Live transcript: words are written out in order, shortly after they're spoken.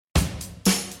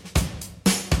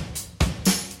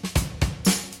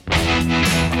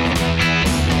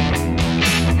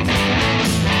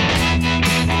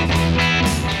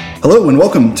Hello and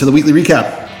welcome to the weekly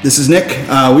recap. This is Nick.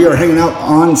 We are hanging out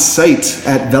on site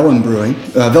at Velum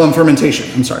Velum Fermentation.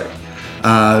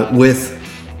 With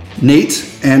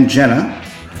Nate and Jenna,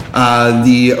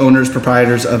 the owners,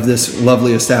 proprietors of this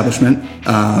lovely establishment.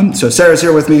 So Sarah's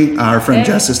here with me. Our friend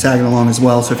Jess is tagging along as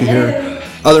well. So if you hear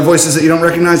other voices that you don't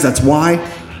recognize, that's why.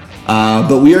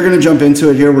 But we are going to jump into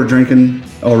it here. We're drinking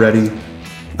already.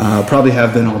 Probably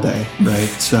have been all day, right?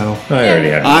 So I already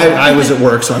have. I was at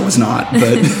work, so I was not.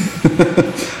 But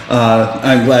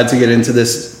I'm glad to get into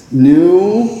this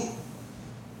new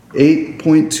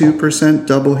 8.2%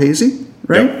 double hazy,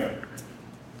 right? Yep.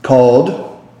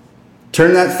 Called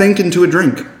Turn That Think into a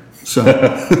Drink. So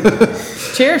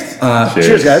Cheers.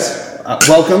 Cheers, guys.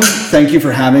 Welcome. Thank you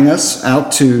for having us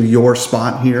out to your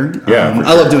spot here. Yeah,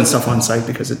 I love doing stuff on site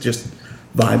because it just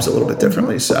vibes a little bit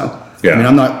differently. So yeah. I mean,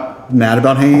 I'm not mad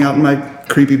about hanging out in my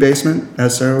creepy basement,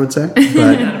 as Sarah would say,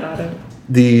 but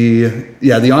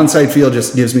the on-site feel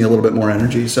just gives me a little bit more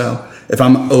energy. So if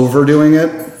I'm overdoing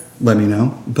it, let me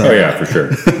know. But, oh yeah, for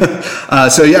sure. why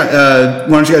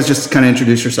don't you guys just kind of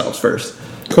introduce yourselves first?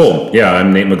 Cool. Yeah,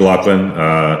 I'm Nate McLaughlin.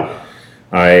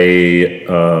 I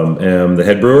am the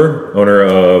head brewer, owner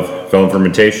of Velum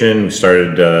Fermentation. We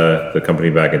started the company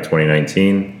back in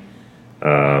 2019.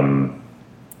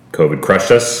 COVID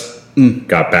crushed us.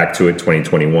 Got back to it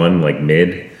 2021, like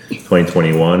mid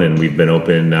 2021, and we've been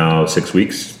open now 6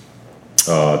 weeks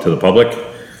to the public.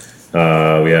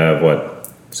 We have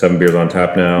 7 beers on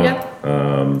tap now. Yep.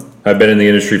 I've been in the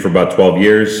industry for about 12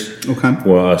 years. Okay.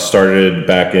 Well, started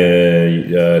back in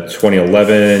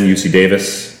 2011, UC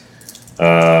Davis,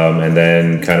 and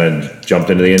then kind of jumped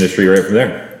into the industry right from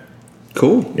there.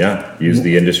 Cool. Yeah, used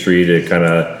the industry to kind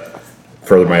of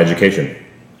further my education.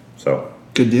 So.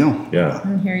 Good deal. Yeah.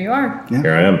 And here you are. Yeah.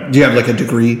 Here I am. Do you have like a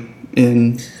degree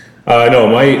in? No,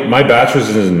 my bachelor's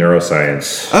is in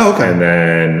neuroscience. Oh, okay.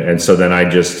 And so then I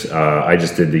just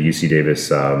did the UC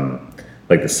Davis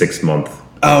like the 6-month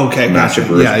master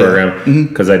brewers program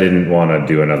because I didn't want to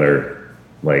do another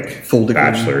like full degree.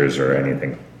 Bachelor's or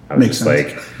anything. I was Makes just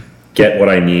sense. like get what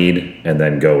I need and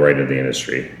then go right into the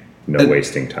industry. No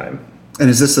wasting time. And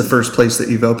is this the first place that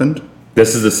you've opened?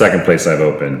 This is the second place I've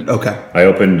opened. Okay. I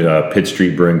opened Pitt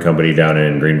Street Brewing Company down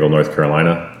in Greenville, North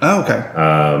Carolina. Oh, okay.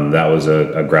 That was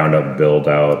a ground up build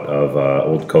out of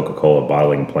old Coca-Cola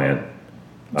bottling plant.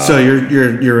 So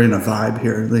you're in a vibe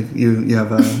here. Like you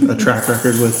have a track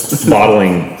record with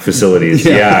bottling facilities.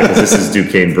 Yeah, because this is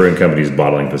Duquesne Brewing Company's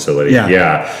bottling facility.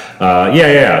 Yeah.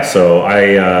 So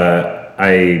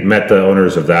I met the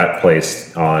owners of that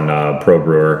place on Pro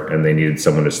Brewer, and they needed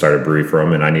someone to start a brewery for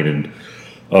them, and I needed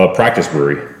a practice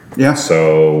brewery. Yeah.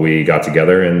 So we got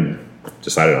together and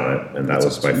decided on it, and that That's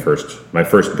was awesome. my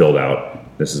first build out.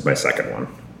 This is my second one.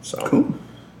 So Cool.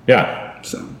 Yeah.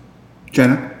 So,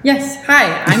 Jenna. Yes.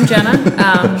 Hi, I'm Jenna.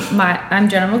 I'm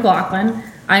Jenna McLaughlin.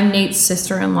 I'm Nate's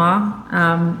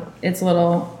sister-in-law. It's a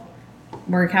little,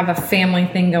 we have a family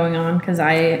thing going on because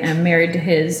I am married to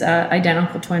his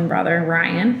identical twin brother,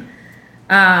 Ryan.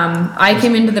 I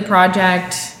came into the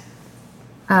project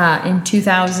in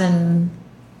 2020.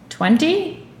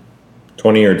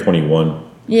 20 or 21.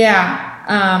 Yeah.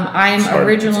 I'm It's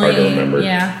hard to remember.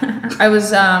 Yeah. I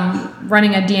was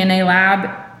running a DNA lab.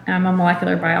 I'm a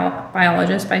molecular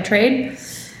biologist by trade.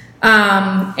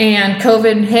 And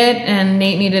COVID hit and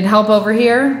Nate needed help over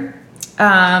here.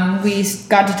 We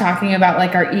got to talking about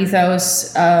like our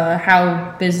ethos,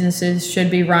 how businesses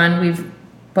should be run. We've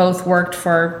both worked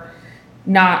for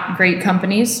not great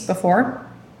companies before.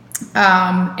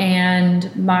 And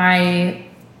my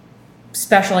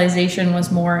specialization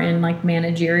was more in like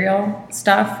managerial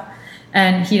stuff,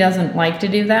 and he doesn't like to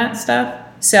do that stuff.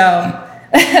 So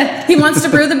he wants to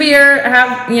brew the beer,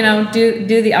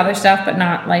 do the other stuff, but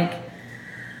not like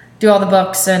do all the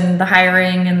books and the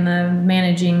hiring and the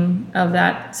managing of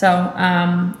that. So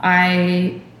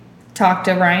I talked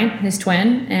to Ryan, his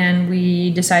twin, and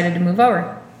we decided to move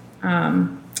over. So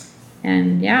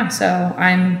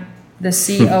I'm the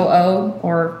COO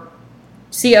or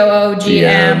COO,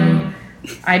 GM.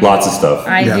 Lots of stuff.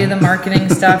 I do the marketing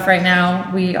stuff right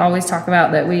now. We always talk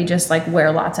about that we just like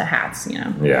wear lots of hats,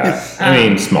 Yeah. I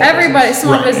mean, small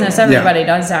business, everybody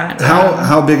does that.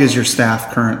 How big is your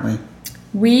staff currently?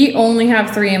 We only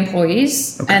have 3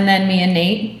 employees, and then me and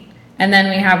Nate. And then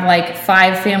we have like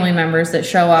 5 family members that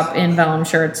show up in Velum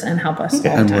shirts and help us all the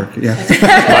And time. work,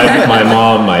 yeah. my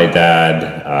mom, my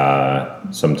dad,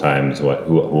 sometimes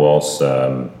who else?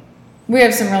 We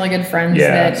have some really good friends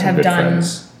that some have good done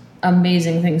friends.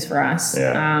 amazing things for us.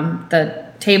 Yeah. The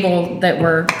table that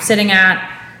we're sitting at,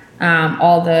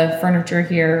 all the furniture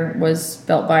here was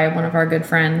built by one of our good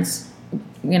friends,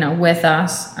 with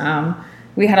us.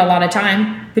 we had a lot of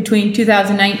time between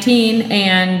 2019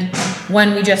 and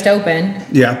when we just opened.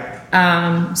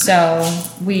 Yeah. So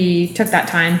we took that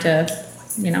time to,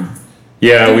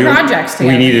 Yeah, do projects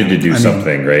together. we needed to do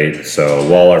something, right? So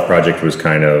while our project was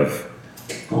kind of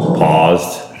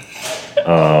paused,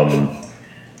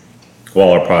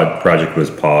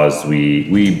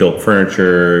 we built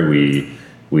furniture, we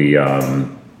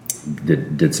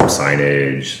did some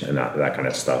signage and that kind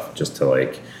of stuff, just to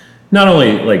like not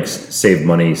only like save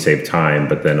money, save time,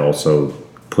 but then also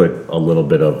put a little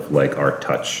bit of like our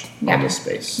touch on the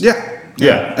space. Yeah.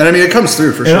 Yeah. And I mean, it comes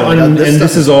through for sure. And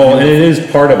this is all, and it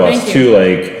is part of us Thank too, you.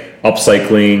 like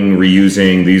upcycling,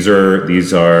 reusing.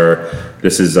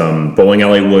 This is bowling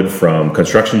alley wood from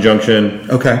Construction Junction.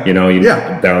 Okay.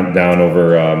 Down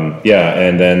over,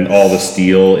 and then all the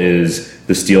steel is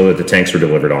the steel that the tanks were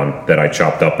delivered on that I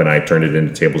chopped up and I turned it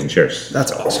into tables and chairs.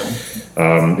 That's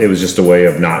awesome. It was just a way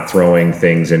of not throwing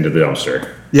things into the dumpster.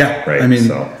 Yeah. Right. I mean,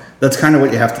 So. that's kind of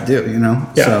what you have to do,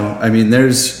 Yeah. So, I mean,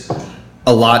 there's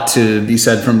a lot to be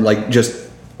said from like just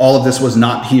all of this was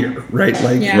not here, right?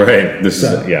 Like, Yeah. Right. This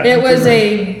So- is, yeah. It was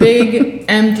a big,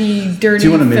 empty, dirty, do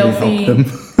you want to maybe filthy. help him?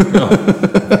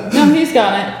 No, he's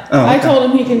got it. Oh, I okay. told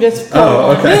him he can just.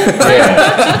 Oh, okay. Throw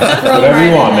Whatever right you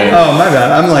in want, there. man. Oh, my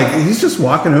bad. I'm like, he's just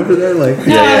walking over there like,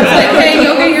 No, I was like, hey,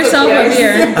 go get yourself a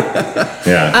beer.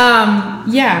 Yeah.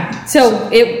 Yeah. So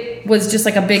it was just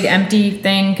like a big empty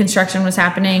thing. Construction was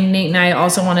happening. Nate and I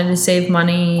also wanted to save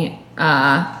money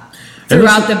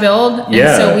throughout the build. And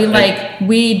Yeah. so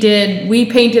we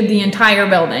painted the entire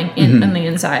building on the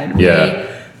inside. Yeah.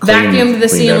 We vacuumed the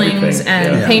Cleaned ceilings everything.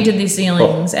 and Yeah. painted the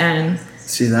ceilings and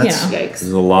see, that's, Yikes.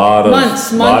 There's a lot of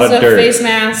months lot of dirt. face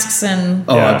masks and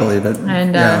oh, I Yeah. believe it.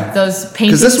 and those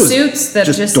painting this was suits that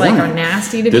just just like are dormant.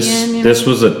 nasty to This be in. this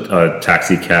was a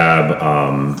taxi cab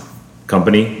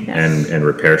company Yes. and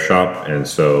repair shop, and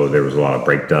so there was a lot of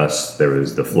brake dust.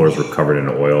 The floors were covered in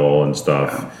oil and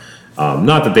stuff.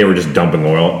 Not that they were just dumping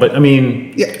oil, but I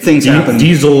mean, Yeah, things happen.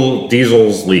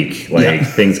 Diesels leak, like Yeah.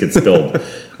 things get spilled,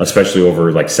 especially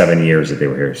over like 7 years that they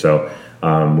were here. So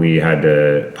we had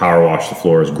to power wash the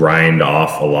floors, grind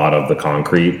off a lot of the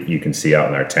concrete. You can see out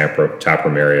in our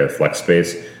taproom area flex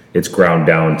space, it's ground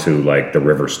down to like the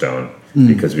river stone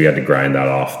because we had to grind that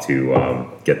off to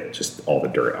get just all the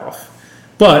dirt off.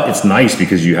 But it's nice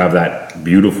because you have that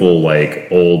beautiful like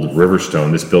old river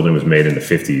stone. This building was made in the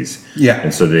 50s. Yeah.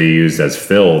 And so they used as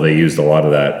fill, they used a lot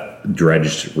of that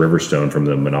dredged river stone from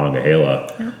the Monongahela.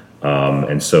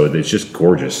 And so it's just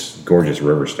gorgeous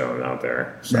river stone out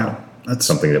there. So Yeah, that's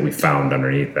something that we found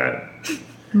underneath that.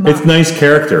 It's nice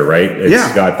character, right?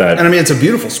 It's got that. And I mean, it's a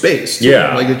beautiful space. Too.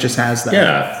 Yeah. Like it just has that.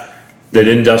 Yeah. That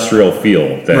industrial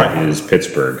feel that Right. is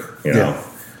Pittsburgh,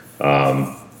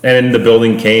 and the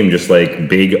building came just like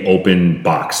big open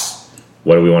box.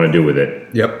 What do we want to do with it?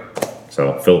 Yep.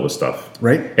 So fill it with stuff.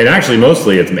 Right. And actually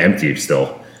mostly it's empty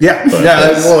still. Yeah. But Yeah.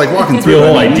 that's- Well, like walking through The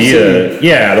whole I mean, you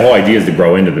idea, the whole idea is to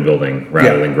grow into the building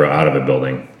rather Yeah. than grow out of a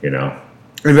building,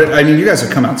 But I mean, you guys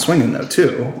have come out swinging though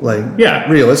too. Like, Yeah.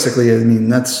 realistically, I mean,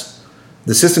 that's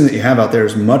the system that you have out there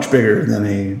is much bigger than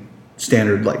a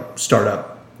standard like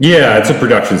startup. Yeah, it's a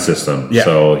production system. Yeah.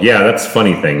 So that's a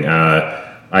funny thing.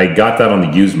 I got that on the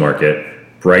used market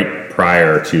right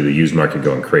prior to the used market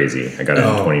going crazy. I got it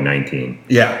in 2019.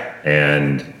 Yeah.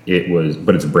 And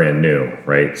but it's brand new,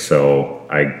 right? So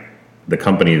the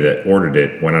company that ordered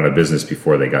it went out of business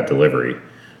before they got delivery.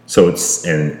 So it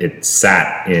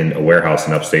sat in a warehouse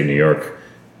in upstate New York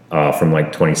from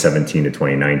like 2017 to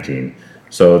 2019.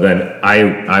 So then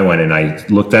I went and I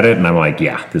looked at it and I'm like,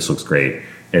 yeah, this looks great.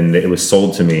 And it was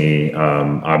sold to me,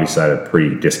 obviously at a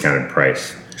pretty discounted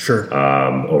price. Sure.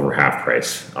 Over half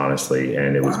price, honestly.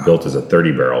 And it was built as a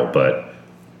 30 barrel, but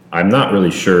I'm not really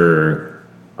sure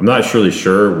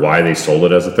why they sold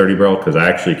it as a 30 barrel, because I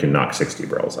actually can knock 60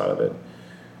 barrels out of it.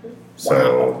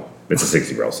 So it's a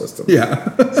 60 barrel system.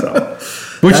 Yeah. So,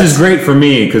 which is great for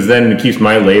me, because then it keeps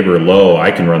my labor low.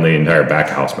 I can run the entire back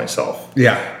house myself.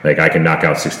 Yeah. Like I can knock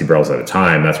out 60 barrels at a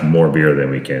time. That's more beer than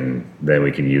we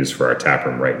can use for our tap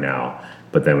room right now.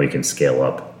 But then we can scale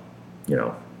up,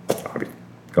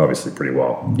 obviously pretty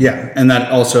well. Yeah. And that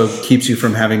also keeps you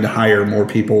from having to hire more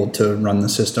people to run the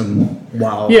system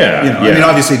while, Yeah, I mean,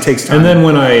 obviously it takes time. And then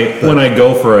when I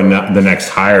go for the next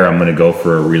hire, I'm going to go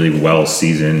for a really well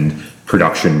seasoned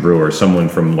production brewer, someone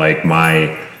from like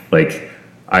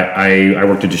I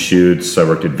worked at Deschutes, I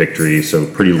worked at Victory, so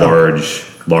pretty large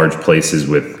places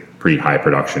with pretty high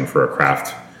production for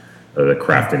the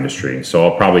craft industry. So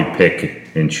I'll probably pick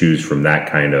and choose from that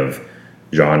kind of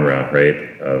genre,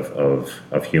 right,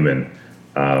 of human.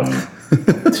 to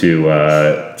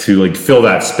like fill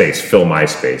that space, fill my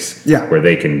space, Yeah. where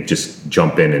they can just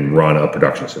jump in and run a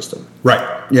production system.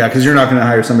 Right. Yeah, because you're not going to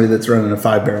hire somebody that's running a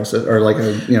 5-barrel or like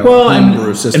a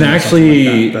and system.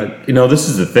 actually, like that, this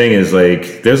is the thing is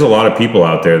like there's a lot of people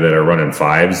out there that are running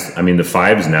 5s. I mean, the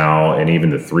 5s now and even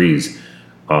the 3s.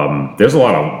 There's a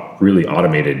lot of really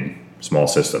automated small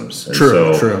systems. And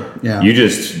true. Yeah. You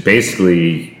just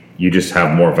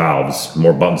have more valves,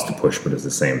 more buttons to push, but it's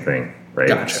the same thing, right?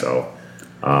 Gotcha. So.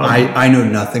 I know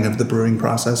nothing of the brewing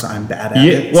process. I'm bad at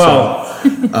it. Well,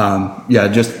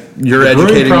 just you're the brewing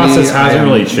educating process me. hasn't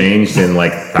really changed in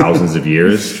like thousands of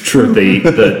years. True.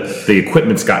 The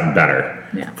equipment's gotten better,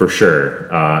 for sure.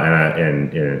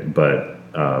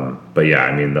 But yeah,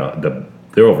 I mean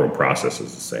the overall process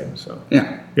is the same. So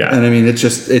Yeah. Yeah. And I mean,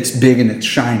 it's big and it's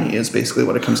shiny is basically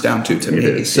what it comes down to me.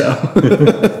 is, So,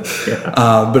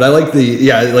 yeah. but I like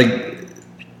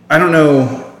I don't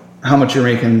know how much you're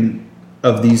making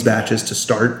of these batches to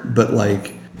start, but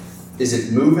like, is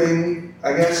it moving,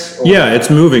 I guess? Or? Yeah,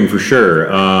 it's moving for sure.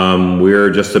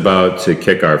 We're just about to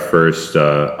kick our first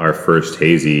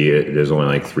hazy. There's only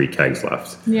like 3 kegs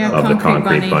left of the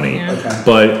Concrete Bunny. Yeah. Okay.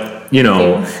 But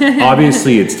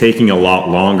obviously it's taking a lot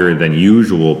longer than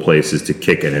usual places to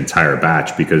kick an entire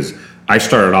batch because I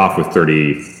started off with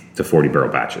 30 to 40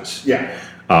 barrel batches. Yeah.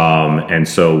 And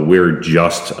so we're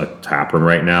just a tap room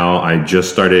right now. I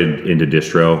just started into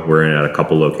distro. We're in at a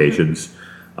couple locations.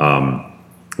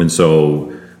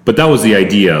 But that was the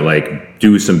idea, like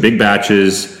do some big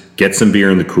batches, get some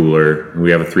beer in the cooler. We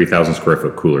have a 3,000 square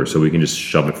foot cooler, so we can just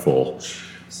shove it full.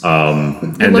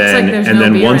 And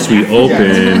then once we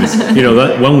opened,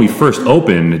 when we first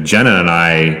opened, Jenna and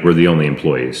I were the only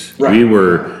employees. Right. We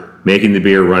were making the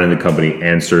beer, running the company,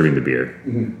 and serving the beer.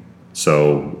 Mm-hmm.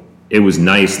 So it was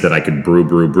nice that I could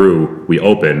brew. We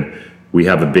open. We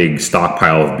have a big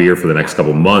stockpile of beer for the next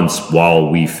couple months while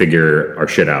we figure our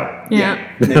shit out. Yeah.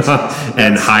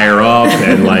 And hire up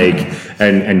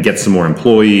and get some more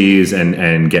employees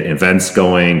and get events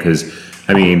going. Because,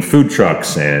 I mean, food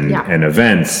trucks and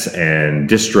events and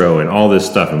distro and all this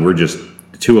stuff. And we're just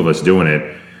the 2 of us doing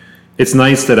it. It's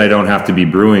nice that I don't have to be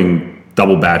brewing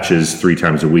double batches 3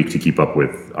 times a week to keep up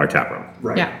with our tap room.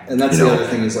 Right. Yeah. And that's the other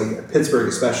thing is like Pittsburgh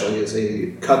especially is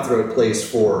a cutthroat place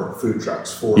for food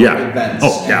trucks, for events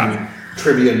and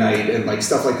trivia night and like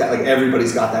stuff like that. Like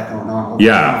everybody's got that going on.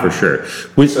 For sure.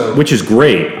 Which is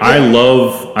great. Yeah. I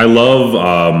love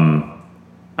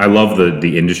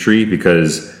the industry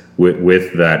because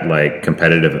with that like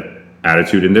competitive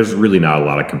attitude, and there's really not a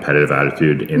lot of competitive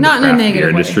attitude in the craft beer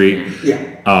industry.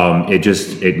 Yeah.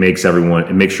 It makes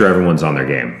sure everyone's on their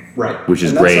game. Right. Which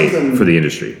is great for the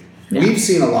industry. We've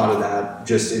seen a lot of that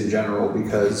just in general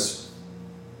because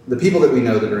the people that we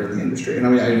know that are in the industry, and I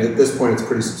mean at this point it's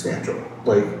pretty substantial.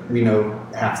 Like we know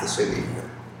half the city.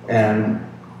 And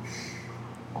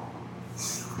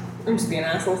I'm just being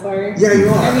an asshole, sorry. Yeah, you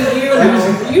are.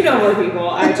 I mean, you know more people.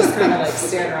 I just kind of like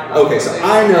stand around. Okay, so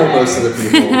I know most of the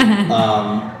people,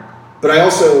 but I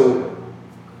also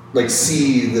like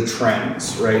see the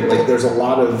trends, right? Like there's a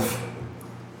lot of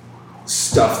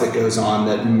stuff that goes on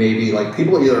that maybe like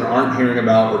people either aren't hearing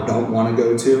about or don't want to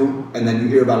go to, and then you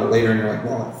hear about it later and you're like,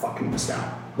 well, I fucking missed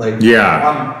out. Like,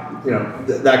 that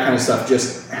kind of stuff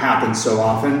just happens so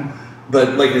often.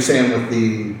 But like you're saying with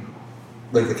the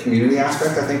community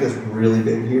aspect, I think is really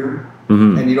big here,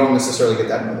 and you don't necessarily get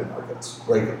that in other markets.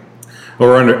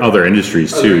 Or under other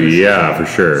industries too. Yeah, for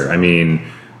sure. I mean,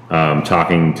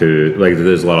 talking to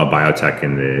there's a lot of biotech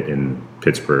in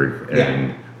Pittsburgh,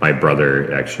 and my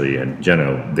brother actually and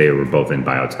Jenna, they were both in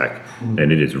biotech,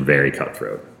 and it is very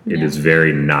cutthroat. It is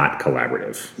very not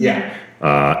collaborative. Yeah.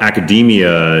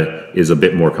 Academia is a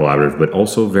bit more collaborative, but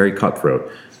also very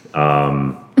cutthroat.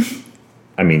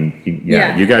 I mean,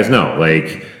 you guys know,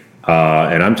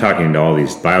 and I'm talking to all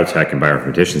these biotech and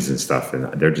bioinformaticians and stuff,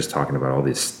 and they're just talking about all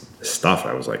this stuff.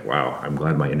 I was like, wow, I'm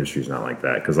glad my industry's not like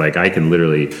that. Because I can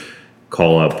literally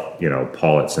call up,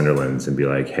 Paul at Cinderlands and be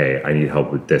like, hey, I need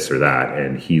help with this or that.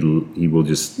 And he will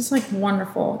just... It's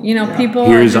wonderful. People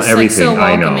here's are just everything so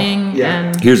welcoming. I know.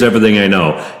 And here's everything I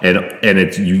know.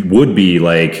 And you would be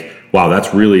like, wow,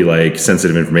 that's really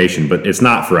sensitive information. But it's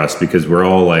not for us because we're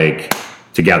all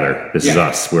together. This is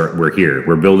us. We're here.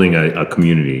 We're building a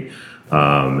community,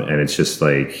 and it's just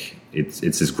it's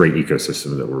this great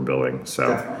ecosystem that we're building. So,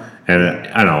 Definitely. and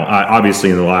I know, obviously,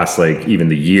 in the last even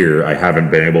the year, I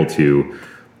haven't been able to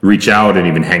reach out and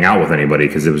even hang out with anybody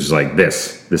because it was just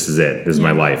this is it. This is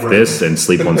my life. Right. This and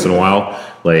sleep once in a while.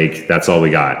 That's all we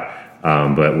got.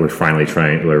 But we're finally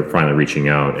reaching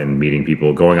out and meeting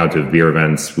people, going out to beer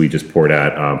events. We just poured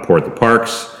at the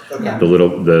Parks. Okay. the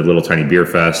little tiny beer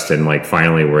fest, and like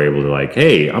finally we're able to like,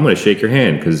 hey, I'm going to shake your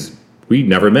hand because we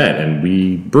never met and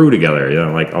we brew together,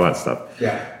 like all that stuff.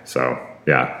 Yeah. So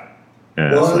yeah.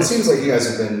 Well, it seems like you guys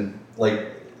have been like,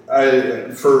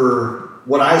 for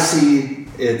what I see,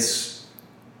 it's,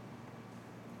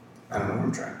 I don't know where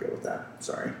I'm trying to go with that.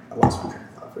 Sorry, I lost my train of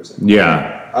thought for a second.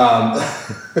 Yeah.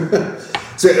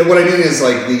 So what I mean is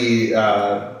like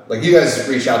like you guys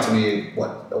reached out to me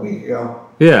a week ago.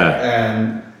 Yeah.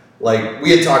 And like we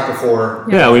had talked before.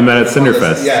 Yeah, we met at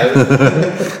Cinderfest. Yeah.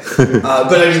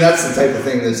 But I mean that's the type of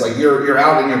thing that's like you're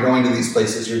out and you're going to these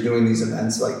places, you're doing these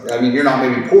events. Like I mean you're not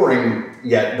maybe pouring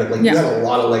yet, but like you had a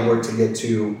lot of legwork to get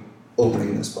to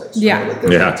opening this place. Yeah. Right? Like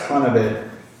there's a ton of it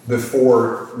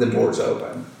before the doors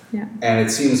open. Yeah. And it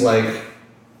seems like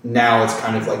now it's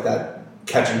kind of like that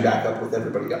catching back up with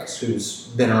everybody else who's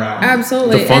been around.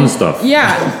 Absolutely. The fun stuff.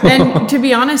 Yeah. And to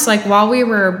be honest, like while we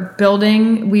were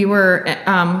building, we were,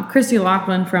 Christy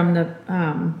Laughlin from the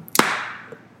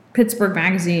Pittsburgh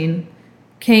Magazine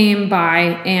came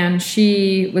by and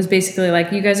she was basically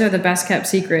like, you guys are the best kept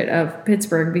secret of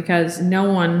Pittsburgh because no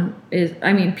one is,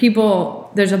 I mean,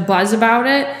 people, there's a buzz about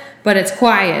it, but it's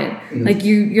quiet. Mm-hmm. Like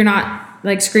you're not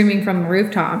like screaming from the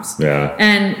rooftops. Yeah.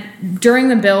 And during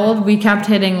the build, we kept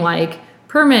hitting like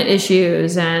permit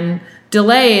issues and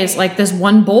delays. Like this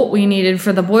one bolt we needed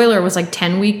for the boiler was like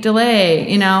 10-week delay,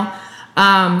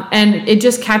 and it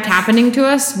just kept happening to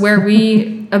us where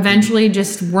we eventually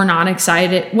just were not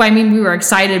excited. Well, I mean, we were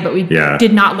excited, but we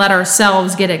did not let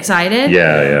ourselves get excited.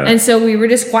 Yeah. And so we were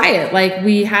just quiet. Like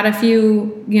we had a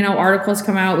few, articles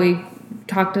come out. We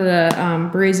talked to the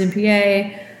breweries in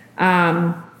PA.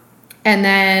 And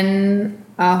then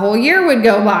a whole year would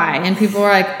go by and people were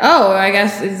like, oh, I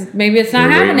guess maybe it's not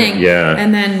happening. Yeah.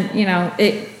 And then,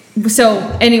 so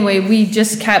anyway,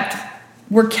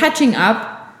 we're catching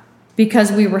up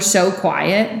because we were so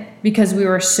quiet, because we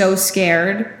were so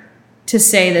scared to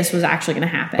say this was actually going to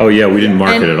happen. Oh yeah, we didn't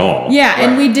market at all. Yeah,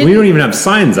 and we didn't. We don't even have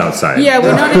signs outside. Yeah, we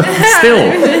don't even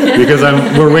still because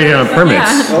we're waiting on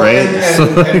permits, right?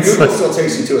 And Google still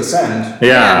takes you to Ascend.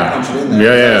 Yeah. Punch it in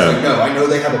there. Yeah. It's like, no, I know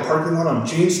they have a parking lot on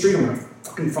Jane Street. I'm gonna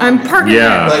fucking find it. Parking.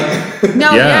 Yeah. Like,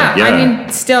 no. Yeah. I mean,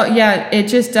 still, it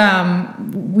just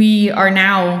we are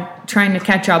now trying to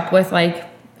catch up with like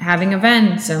having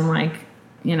events and like.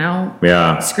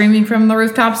 Screaming from the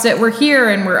rooftops that we're here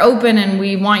and we're open and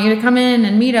we want you to come in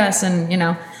and meet us and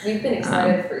We've been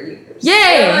excited for years.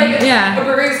 Yay! A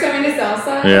brewery's coming to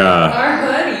Southside. Yeah. Our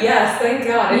hood, yes, thank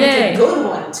God. And Yay. it's a good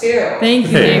one too. Thank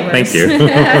you, neighbors. Thank you.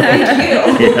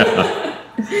 Thank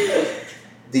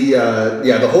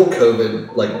you. The whole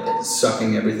COVID like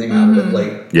sucking everything out of it,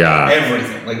 like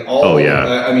everything, like all. Oh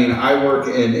yeah. I mean, I work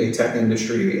in a tech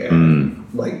industry, and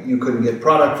like you couldn't get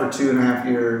product for 2.5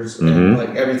 years, and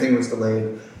like everything was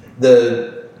delayed.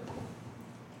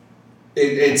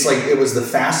 It's like it was the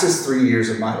fastest 3 years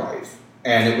of my life,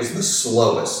 and it was the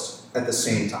slowest at the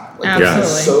same time. Like there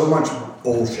was so much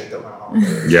bullshit that went on.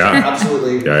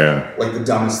 Absolutely. Like the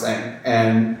dumbest thing,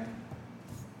 and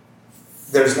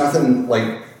there's nothing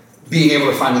like being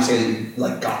able to finally say that you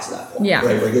like got to that point. Yeah.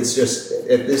 Right. Like it's just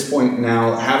at this point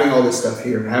now having all this stuff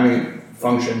here, having it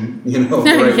function, the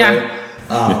right way.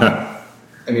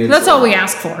 I mean, that's all we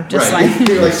ask for. Just right.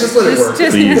 like just let it work.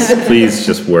 Please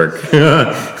just work.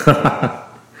 But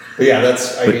yeah,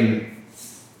 I mean,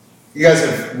 you guys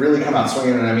have really come out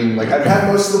swinging, and I mean, like I've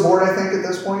had most of the board, I think, at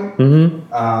this point.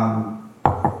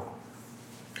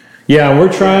 Yeah, I'm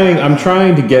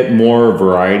trying to get more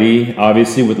variety.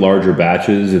 Obviously, with larger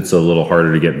batches, it's a little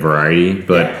harder to get variety,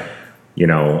 but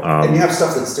and you have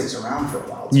stuff that sticks around for a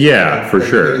while. Too, yeah, for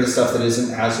sure. The stuff that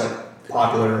isn't as like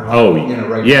popular.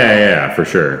 Right. Yeah, for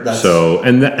sure. So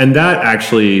and that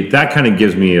actually kind of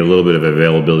gives me a little bit of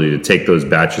availability to take those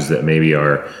batches that maybe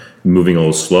are moving a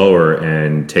little slower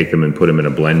and take them and put them in a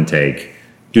blend tank.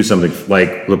 Do something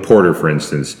like the porter, for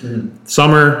instance.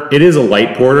 Summer, it is a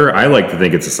light porter. I like to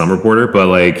think it's a summer porter, but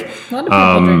like a lot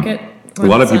of people drink it. A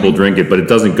lot of people drink it, but it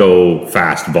doesn't go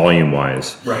fast volume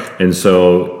wise. Right. And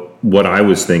so what I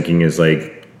was thinking is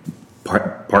like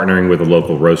partnering with a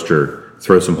local roaster,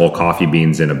 throw some whole coffee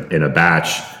beans in a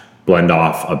batch, blend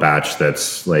off a batch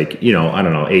that's like, I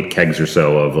don't know, 8 kegs or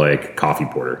so of like coffee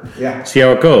porter. Yeah. See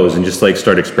how it goes and just like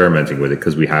start experimenting with it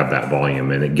because we have that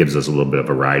volume and it gives us a little bit of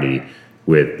variety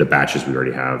with the batches we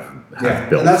already have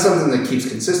built. And that's something that keeps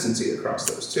consistency across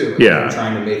those too. If you're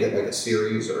trying to make it like a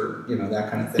series or,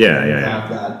 that kind of thing. Have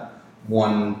that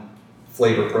one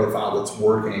flavor profile that's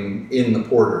working in the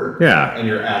porter. Yeah. And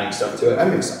you're adding stuff to it. That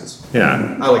makes sense.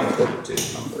 Yeah. I like porter too.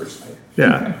 I'm personally.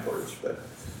 Porters, but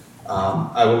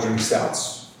I will drink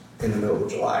stouts in the middle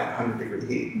of July, 100-degree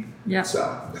heat. Yeah.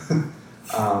 So,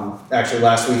 Actually,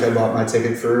 last week I bought my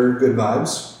ticket for Good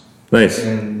Vibes Nice.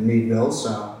 in Meadville,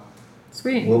 so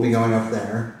Sweet. we'll be going up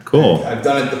there. Cool. And I've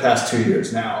done it the past 2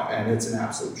 years now, and it's an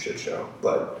absolute shit show.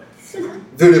 But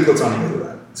Voodoo puts on a good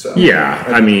event. So Yeah,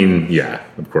 I mean, yeah,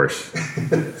 of course.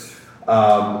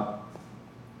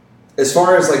 as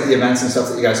far as like the events and stuff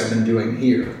that you guys have been doing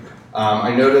here,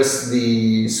 I noticed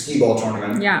the skee ball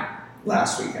tournament Yeah.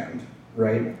 last weekend,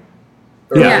 right?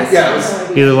 Yes. Yeah, it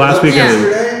was Either last weekend or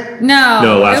yesterday? No,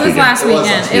 No, last it was weekend. last It was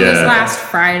weekend. last It was Yeah. last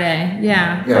Friday.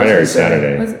 Yeah. Yeah, Friday I or was gonna say.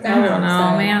 Saturday. Was, I don't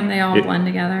know, man. They all It- blend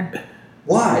together.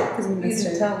 Why? Because we missed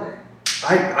it. Tell me.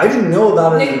 I didn't know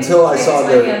about it until I saw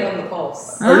my the. hand on the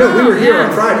pulse. Or no, we were here Oh, yeah.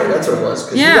 on Friday. That's what it was.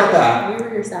 Because Yeah. you got back We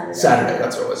were here Saturday. Saturday.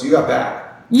 That's what it was. You got back.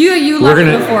 You We're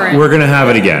left before it. gonna have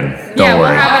it again. Don't yeah,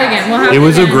 worry. we'll have it again. We'll have It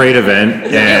was a again. great event,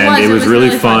 and was. it was really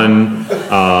fun.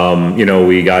 fun.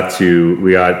 We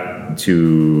got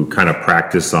to kind of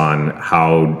practice on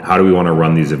how do we want to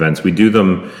run these events. We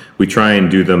try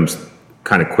and do them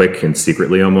kind of quick and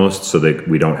secretly almost, so that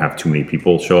we don't have too many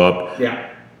people show up Yeah.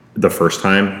 the first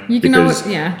time. You can because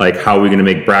always- yeah. like, how are we going to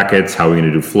make brackets? How are we going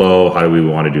to do flow? How do we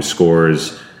want to do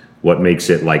scores? What makes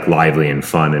it like lively and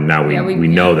fun? And now Yeah, we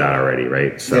know that already,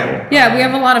 right? So Yeah. Yeah, we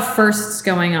have a lot of firsts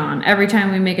going on. Every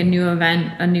time we make a new event,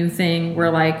 a new thing, we're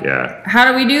like, yeah. how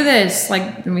do we do this?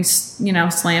 Like, and we,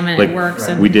 slam it, Like, it works.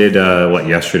 right. And We did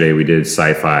yesterday? We did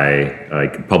sci-fi,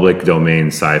 like public domain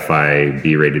sci-fi,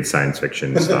 B-rated science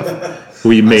fiction stuff.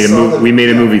 We made saw we made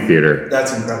a movie theater.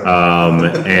 That's incredible.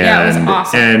 And Yeah, it was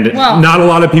awesome. and Well- not a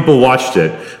lot of people watched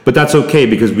it, but that's okay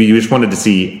because we just wanted to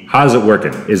see how's it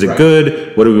working. Is it Right.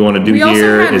 good? What do we want to do we also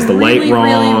here? had Is the really, light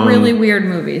wrong? really, really weird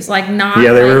movies. Like not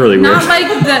Yeah, they were really not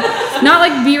weird. not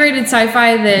like B-rated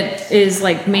sci-fi that is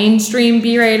like mainstream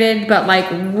B-rated, but like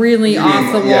really You mean-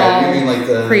 off the wall, yeah, you mean like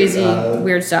the, crazy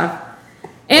weird stuff.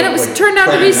 And it was turned out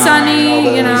to be Planet Nine, sunny,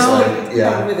 all you those, know. like,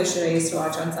 yeah. Probably the shit I used to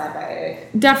watch on sci-fi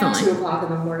at Definitely. 2 o'clock in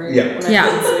the morning Yeah. when I Yeah.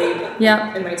 couldn't sleep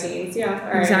Yep. in my teens. Yeah,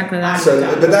 all right. Exactly that. So,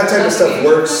 but that type of stuff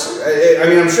works. I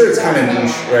mean, I'm sure it's kind of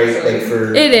niche, right? Like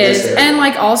for It this is. area. And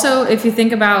like also if you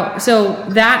think about, so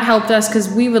that helped us because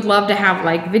we would love to have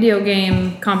like video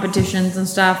game competitions and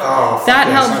stuff. Oh, fuck that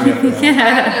yeah, sign me up helped. for that.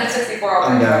 Yeah. 64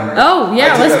 I'm down. Oh yeah,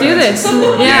 I do let's have do an this.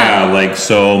 N64. Yeah. Yeah, like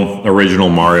so original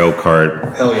Mario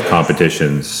Kart Hell yeah.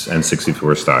 competitions and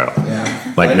 64 style. Yeah.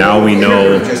 Like I now we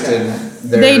know- Just did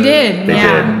their, They did. They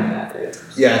yeah.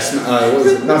 Yeah, what was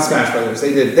it? Not Smash Brothers.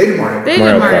 They did Mario. They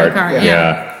Mario did Mario Kart, Kart. yeah.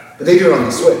 Yeah. But they do it on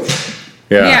the Switch.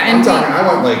 Yeah. Yeah, I'm and talking. I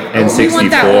want like. And I want- we want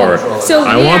that 64. one. So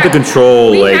I we want the have-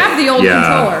 control. we like have the old yeah,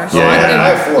 controller, so I I Yeah.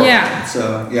 think- have 4. Yeah.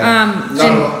 So yeah.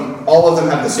 And- all of them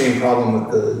have the same problem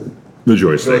with the The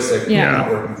joystick. joystick Yeah. not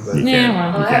working. But, You Yeah, can't.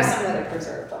 well, Oh, I Okay. have some that are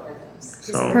preserved on my nose.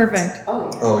 So- perfect. Oh,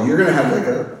 yeah. oh, you're gonna have like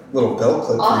a little belt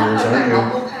clip I'll for yours, have aren't my you?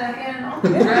 elbow pack in. I'll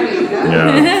be ready to go.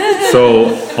 Yeah.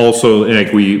 So also,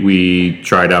 like we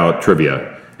tried out trivia,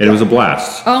 and it was a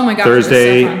blast. Oh my gosh, it was so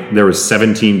Thursday fun. there was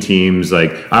 17 teams.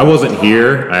 Like I wasn't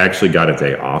here. I actually got a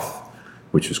day off,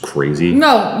 which was crazy.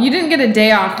 No, you didn't get a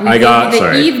day off. We I gave got you the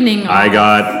sorry. evening off.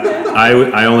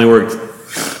 I only worked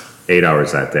 8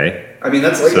 hours that day. I mean,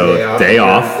 that's like So, a day off. day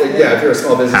off. Yeah, if you're a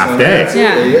small business Half owner, day.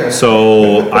 absolutely, Yeah. yeah.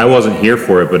 So I wasn't here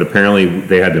for it, but apparently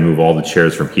they had to move all the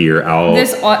chairs from here out.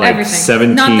 like everything.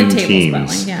 17 Not the table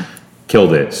teams spelling, yeah.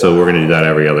 killed it. So we're gonna do that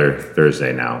every other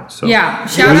Thursday now. So Yeah.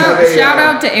 you have a, Shout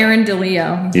out to Aaron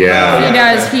DeLeo. yeah.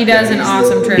 He does an he's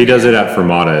awesome the- trip. He does it at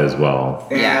Fermata as well.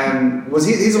 And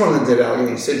he's the one that did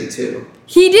Allegheny City too.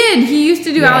 He did. He used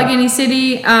to do Yeah. Allegheny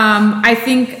City. I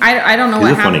think I don't know He's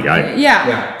what a funny happened. guy. Yeah.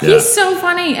 Yeah. He's Yeah. so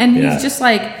funny, and Yeah. he's just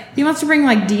like he wants to bring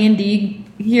like D&D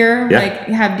here, Yeah. like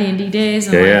have D&D days.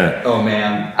 And Yeah, like, yeah. Oh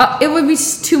man. It would be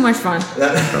too much fun.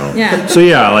 So. Yeah. So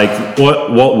yeah, like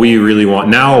what we really want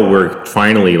now, we're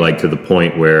finally like to the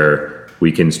point where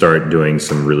we can start doing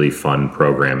some really fun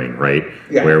programming, right?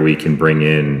 Yeah. Where we can bring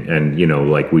in and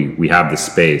like we have the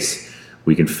space,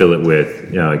 we can fill it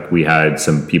with like we had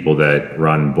some people that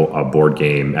run a board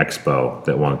game expo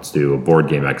that wants to do a board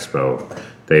game expo.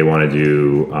 They want to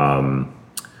do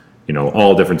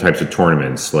all different types of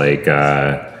tournaments, like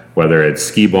whether it's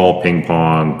skee ball, ping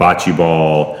pong, bocce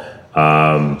ball.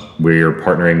 We're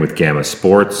partnering with Gamma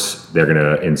Sports. They're going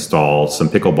to install some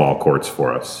pickleball courts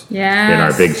for us Yeah. in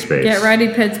our big space. Get ready,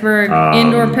 Pittsburgh.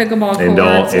 Indoor pickleball courts.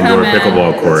 Indoor come in.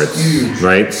 pickleball courts,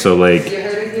 right? So like You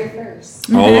heard it here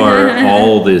first.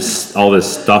 all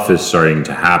this stuff is starting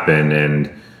to happen, and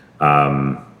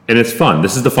it's fun.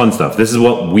 This is the fun stuff. This is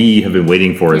what we have been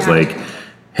waiting for. Is Yeah. like,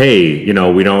 hey,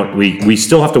 we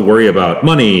still have to worry about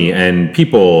money and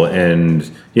people and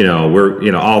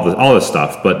we're all this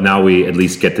stuff, but now we at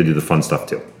least get to do the fun stuff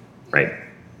too, right?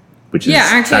 which is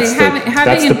actually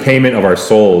that's the payment of our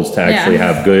souls to actually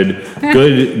have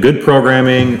good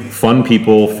programming, fun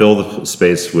people, fill the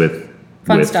space with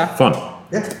stuff. Fun.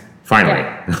 Yeah. Finally.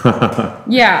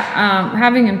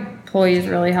 Having employees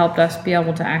really helped us be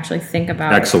able to actually think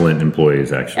about excellent employees,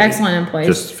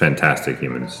 just fantastic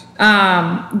humans.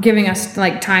 Giving us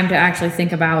like time to actually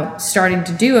think about starting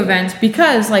to do events,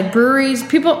 because like breweries,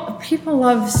 people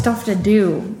love stuff to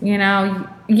do, you know.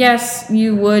 Yes,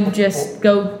 you would just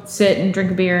go sit and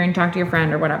drink a beer and talk to your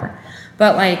friend or whatever,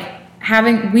 but like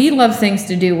we love things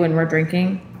to do when we're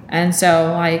drinking, and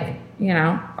so like, you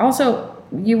know, also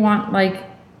you want like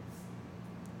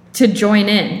to join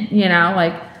in, you know,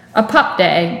 like a pup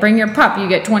day, bring your pup, you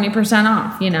get 20%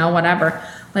 off, you know, whatever.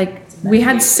 Like we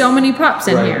had so many pups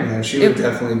in here. Yeah, she would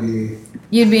definitely be.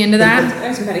 You'd be into that? I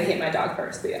have to medicate my dog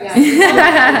first, but yeah.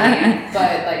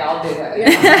 But like I'll do it.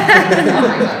 Yeah. Oh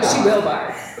my gosh. She will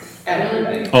bark at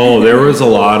everybody. Oh, there was a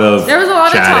lot of talking.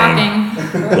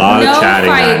 A lot of chatting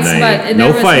fights, that night. but No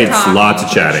there was fights, talking, lots of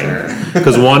chatting. sure.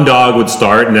 Because one dog would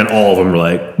start and then all of them were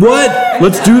like, "What?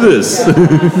 Let's do this."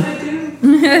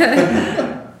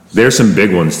 There's some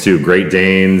big ones too. Great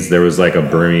Danes. There was like a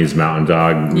Burmese mountain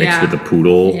dog mixed with a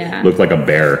poodle. Yeah. Looked like a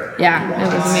bear. Yeah, it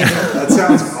was amazing. That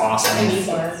sounds awesome.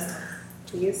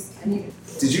 Please.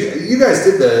 Did you guys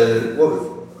did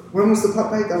when was the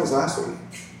pup night? That was last week.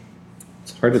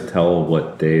 It's hard to tell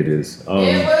what day it is. It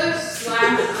was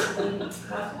last week.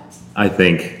 I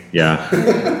think, yeah.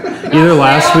 Either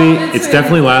last week. It's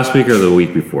definitely last week or the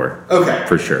week before. Okay.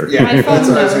 For sure. Yeah, My that's phone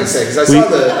what I was gonna say, because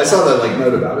I saw the like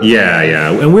note about it.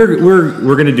 Yeah, and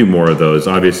we're gonna do more of those.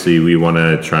 Obviously, we want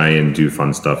to try and do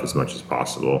fun stuff as much as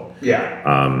possible. Yeah.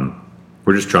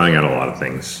 We're just trying out a lot of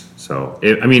things. So,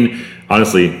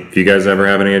 honestly, if you guys ever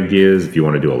have any ideas, if you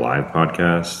want to do a live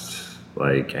podcast,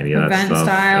 like any of that Event stuff,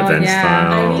 style, event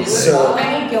yeah. style.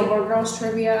 I need Gilmore Girls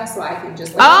trivia, so I can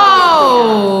just.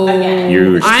 Oh!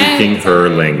 You're speaking her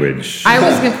language. I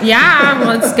was gonna,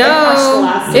 let's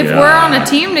go. If we're on a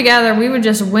team together, we would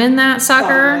just win that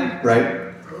sucker.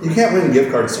 Right. You can't win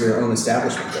gift cards to your own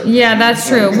establishment, though. Yeah, that's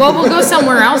true. Well, we'll go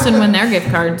somewhere else and win their gift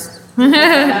cards.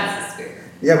 That's the spirit.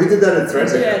 Yeah, we did that at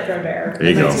Threadbare. Yeah, Threadbare. There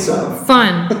you go. So,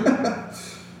 Fun.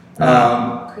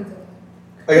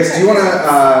 I guess, do you want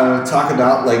to talk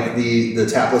about like the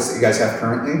tap list that you guys have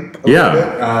currently? A little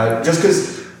bit? Just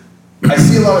because I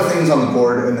see a lot of things on the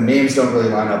board and the names don't really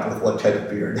line up with what type of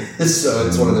beer it is. So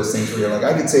it's one of those things where you're like,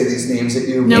 I could say these names at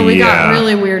you. No, we got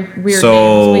really weird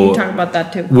So, names. We can talk about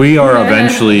that too. We are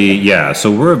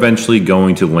we're eventually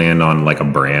going to land on like a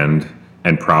brand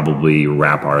and probably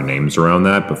wrap our names around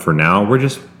that. But for now, we're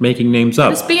just making names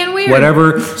up. Just being weird.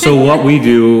 Whatever. So what we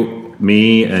do,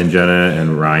 me and Jenna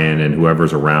and Ryan and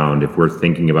whoever's around, if we're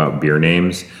thinking about beer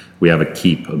names, we have a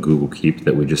Google Keep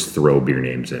that we just throw beer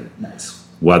names in. Nice.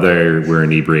 Whether we're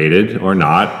inebriated or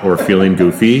not, or feeling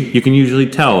goofy, you can usually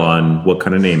tell on what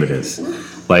kind of name it is.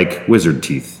 Like Wizard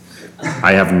Teeth.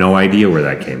 I have no idea where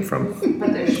that came from.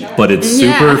 But it's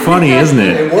super funny, isn't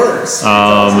it? It works.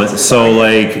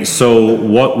 So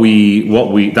what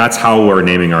we that's how we're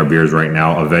naming our beers right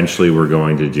now. Eventually we're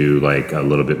going to do like a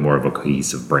little bit more of a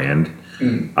cohesive brand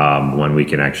when we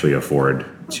can actually afford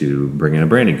to bring in a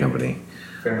branding company.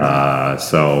 But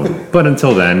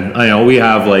until then, we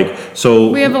have a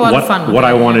lot of fun. What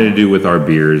I wanted to do with our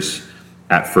beers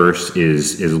at first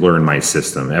is learn my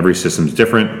system. Every system's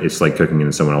different. It's like cooking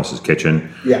in someone else's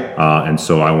kitchen. Yeah. And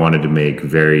so I wanted to make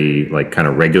very like kind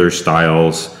of regular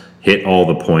styles, hit all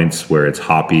the points where it's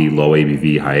hoppy, low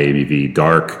ABV, high ABV,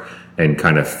 dark, and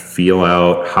kind of feel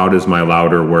out how does my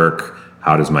lauter work?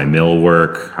 How does my mill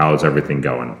work? How's everything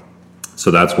going?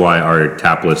 So that's why our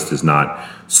tap list is not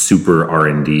super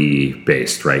R&D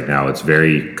based right now. It's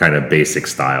very kind of basic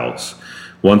styles.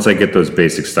 Once I get those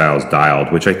basic styles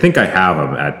dialed, which I think I have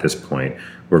them at this point,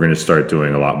 we're going to start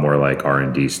doing a lot more like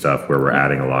R&D stuff where we're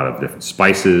adding a lot of different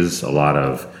spices, a lot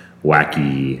of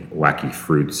wacky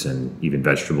fruits and even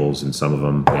vegetables in some of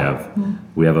them.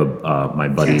 We have my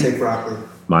buddy. Can't take broccoli.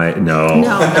 No,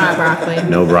 not broccoli.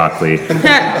 No broccoli.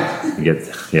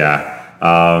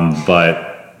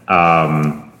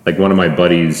 Like one of my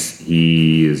buddies,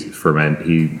 he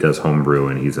does homebrew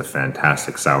and he's a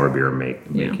fantastic sour beer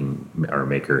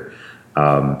maker.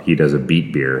 He does a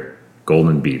beet beer,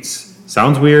 golden beets.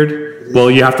 Sounds weird. Well,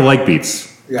 you have to like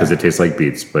beets because it tastes like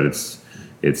beets, but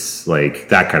it's like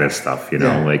that kind of stuff,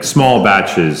 like small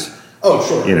batches. Oh,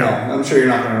 sure. I'm sure you're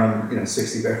not going to run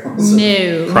 60 barrels.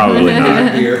 No. Probably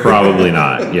not. Probably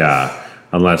not. Yeah.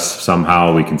 Unless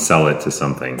somehow we can sell it to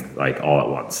something like all at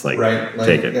once, take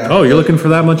it. Yeah. Oh, you're looking for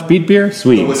that much beet beer?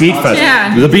 Sweet, beet festival.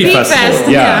 Yeah. The beet festival. Fest.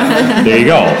 Yeah. There you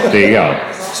go.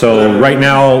 So right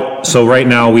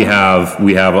now we have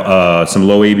some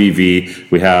low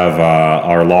ABV. We have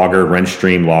our lager, Wrench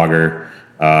Stream lager.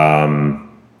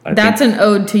 That's an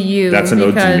ode to you. That's an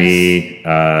ode to me.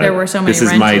 There were so many this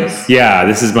is wrenches.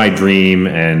 this is my dream,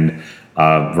 and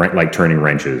like turning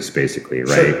wrenches, basically,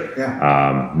 right? Sure,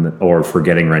 yeah. Or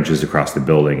forgetting wrenches across the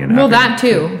building, and having that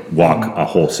too. walk a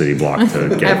whole city block to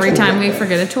get Every a tool. time we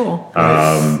forget a tool.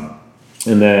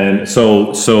 And then,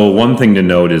 so one thing to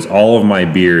note is all of my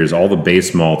beers, all the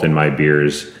base malt in my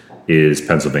beers is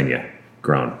Pennsylvania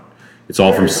grown. It's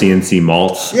all from CNC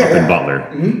Malts up in Butler.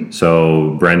 Mm-hmm.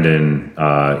 So Brendan,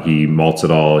 he malts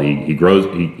it all. He grows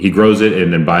it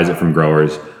and then buys it from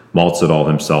growers, malts it all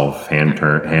himself, hand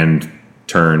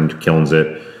turned, kilns it.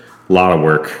 A lot of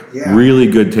work. Yeah. Really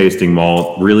good tasting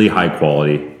malt, really high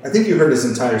quality. I think you heard his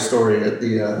entire story at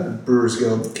the Brewers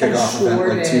Guild kickoff event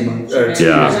like 2 months or 2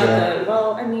 years ago.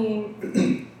 Well, I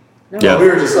mean, no, yeah, we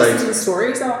were just like the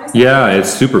stories. Yeah, it's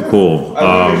super cool.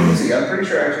 I'm pretty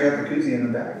sure I actually have the koozie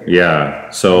in the back. Yeah,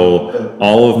 so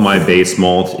all of my base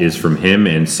malt is from him,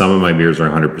 and some of my beers are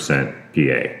 100%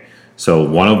 PA. So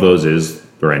one of those is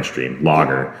the Wrench Stream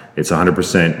Lager. It's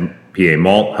 100% PA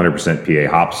malt, 100%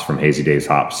 PA hops from Hazy Days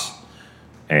hops,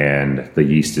 and the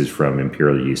yeast is from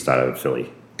Imperial Yeast out of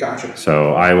Philly. Gotcha.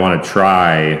 So I want to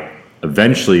try,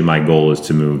 eventually my goal is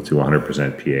to move to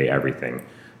 100% PA everything.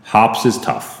 Hops is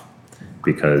tough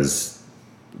because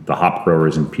the hop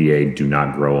growers in PA do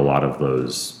not grow a lot of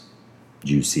those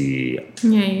juicy,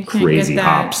 crazy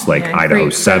hops like Idaho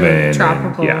 7.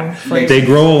 Tropical. They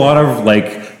grow a lot of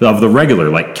of the regular,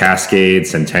 like Cascade,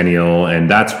 Centennial,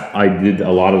 and I did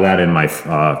a lot of that in my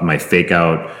my fake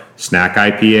out snack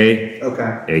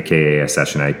IPA, aka a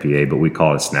session IPA, but we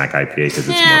call it snack IPA because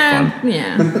it's more fun.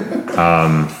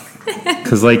 Yeah.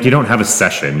 Because you don't have a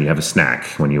session, you have a snack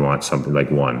when you want something like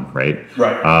one, right?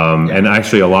 Right. And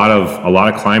actually, a lot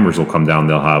of climbers will come down.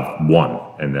 They'll have one,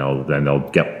 and they'll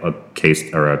get a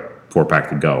case or a 4-pack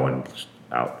to go and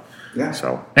out. Yeah.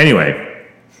 So anyway,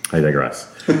 I digress.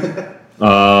 The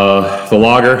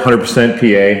lager, 100%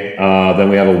 PA. Then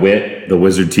we have a wit, the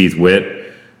Wizard Teeth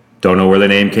wit. Don't know where the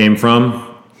name came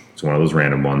from. It's one of those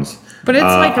random ones. But it's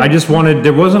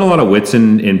there wasn't a lot of wits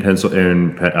in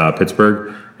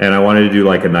Pittsburgh, and I wanted to do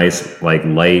a nice, light,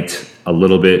 a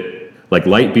little bit,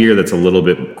 light beer that's a little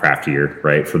bit craftier,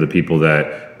 right? For the people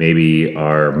that maybe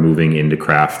are moving into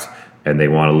craft and they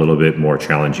want a little bit more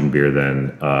challenging beer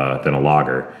than a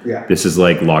lager. Yeah. This is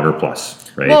like Lager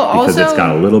Plus, right? Well, because it's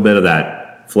got a little bit of that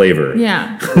flavor.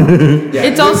 Yeah.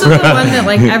 It's also the one that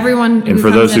everyone. And for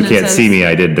those who can't see me,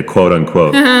 I did the quote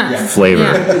unquote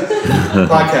flavor.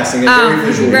 Podcasting is very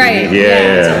visual. Right.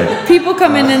 Yeah. People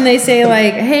come in and they say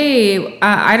hey,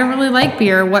 I don't really like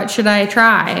beer. What should I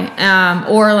try?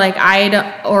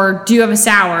 Or do you have a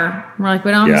sour? We're like,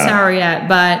 we don't have a sour yet,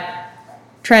 but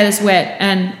try this wit.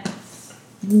 And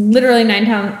literally 9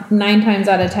 times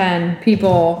out of 10,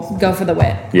 people go for the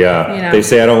wit. Yeah. They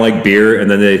say I don't like beer,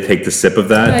 and then they take the sip of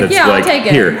that. I'll take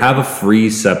it. Here, have a free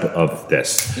sip of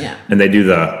this. Yeah. And they do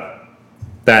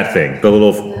that thing, the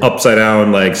little upside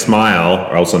down smile,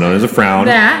 or also known as a frown.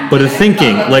 That. But a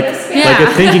thinking, like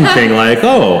a thinking thing,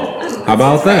 oh, how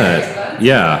about that?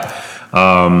 Yeah.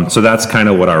 So that's kind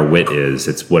of what our wit is.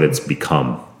 It's what it's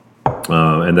become.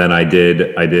 And then I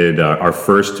did our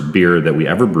first beer that we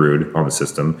ever brewed on the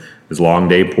system is Long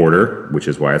Day Porter, which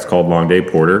is why it's called Long Day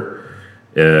Porter.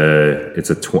 It was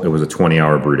a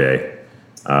 20-hour brew day.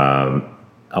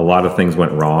 A lot of things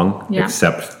went wrong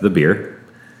except the beer.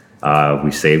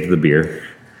 We saved the beer,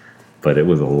 but it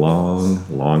was a long,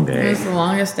 long day. It was the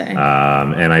longest day.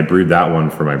 And I brewed that one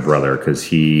for my brother because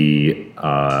he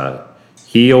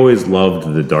always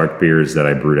loved the dark beers that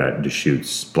I brewed at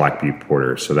Deschutes Black Butte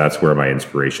Porter. So that's where my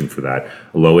inspiration for that.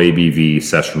 A low ABV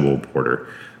sessionable porter.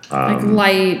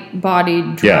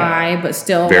 Light-bodied, dry, but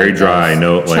still very dry.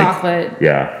 No, chocolate.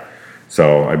 Yeah.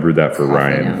 So I brewed that for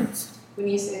Ryan. Notes. When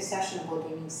you say sessionable, do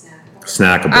you mean snackable?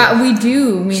 Snackable. We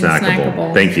do mean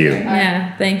snackable. Thank you.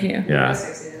 Yeah, thank you. Yeah.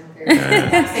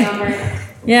 Stay on brand.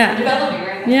 Yeah. Developing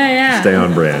right now. Yeah. Stay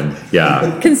on brand.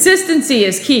 Yeah. Consistency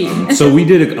is key. So we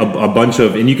did a bunch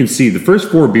of, and you can see the first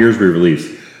 4 beers we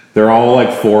released, they're all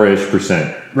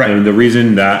 4-ish%. Right. And the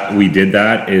reason that we did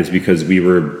that is because we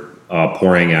were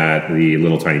pouring at the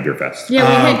Little Tiny Beer Fest. Yeah,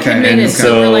 we had committed, And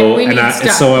so we're like, we need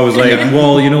stuff. So I was like,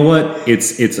 well, you know what?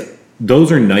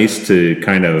 Those are nice to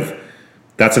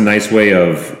that's a nice way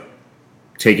of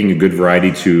taking a good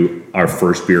variety to our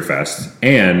first beer fest.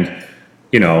 And,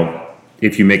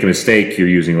 if you make a mistake, you're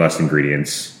using less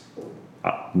ingredients.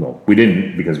 Well, we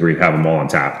didn't because we have them all on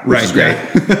tap, which is great.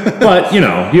 But you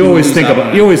always think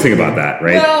about that,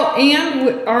 right? Well,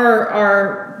 and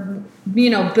our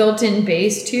built-in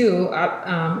base too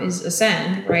is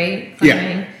Ascend, right?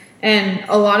 Yeah. And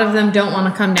a lot of them don't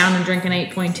want to come down and drink an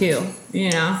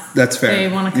 8.2, That's fair. They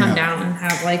want to come down and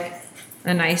have like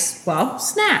a nice,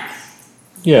 snack.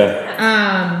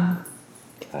 Yeah.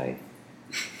 Um,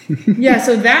 yeah,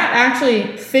 so that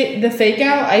actually, the Fake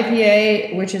Out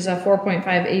IPA, which is a 4.5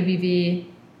 ABV,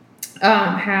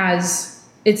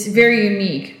 it's very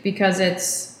unique because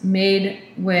it's made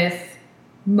with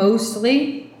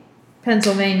mostly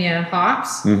Pennsylvania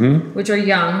hops, which are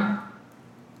young.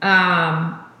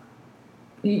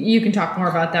 You can talk more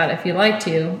about that if you like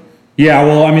to. Yeah,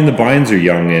 well, I mean, the vines are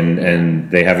young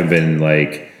and they haven't been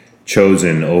like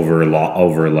chosen over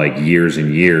like years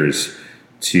and years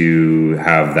to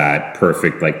have that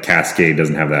perfect, like Cascade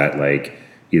doesn't have that like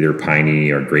either piney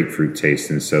or grapefruit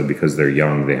taste, and so because they're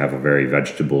young, they have a very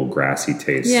vegetable, grassy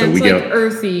taste. Yeah, so it's we like get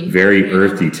earthy, very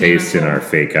earthy taste in botanical. our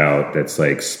Fake Out. That's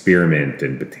like spearmint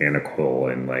and botanical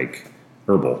and like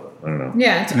herbal. I don't know.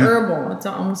 Yeah, it's herbal. It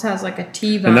almost has like a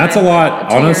tea vibe. And that's a lot.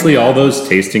 to your Honestly, all nose. those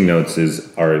tasting notes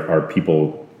are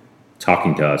people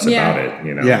talking to us Yeah. about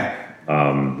it. Yeah.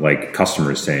 Like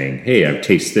customers saying, "Hey, I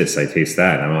taste this, I taste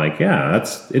that." And I'm like, "Yeah,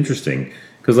 that's interesting,"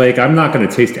 because like I'm not going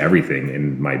to taste everything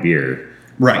in my beer,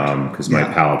 Right. Because my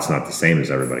palate's not the same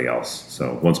as everybody else.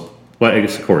 So but I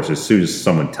guess of course, as soon as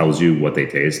someone tells you what they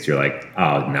taste, you're like,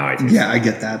 "Oh, now I taste." Yeah, I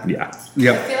get that. Yeah. I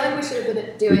Yep. feel like we should have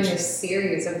been doing a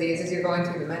series of these as you're going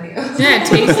through the menu. Yeah,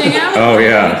 tasting out. Oh,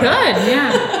 yeah. We could,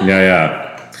 yeah.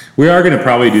 Yeah. We are going to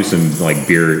probably do some like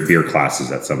beer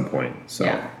classes at some point. So.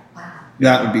 Yeah.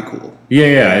 That would be cool.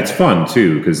 Yeah, it's fun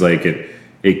too because like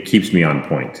it keeps me on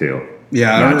point too.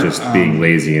 Yeah, not just being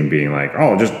lazy and being like,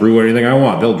 oh, just brew anything I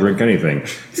want. They'll drink anything.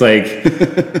 It's like,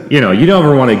 you don't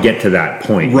ever want to get to that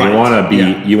point. Right. You want to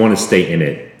Yeah. you want to stay in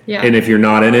it. Yeah. And if you're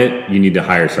not in it, you need to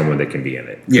hire someone that can be in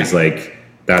it. Yeah. It's like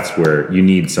that's where you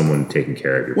need someone taking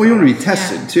care of your. Well, you want to product. be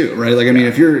tested too, right? Like, I mean,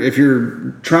 if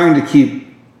you're trying to keep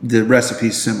the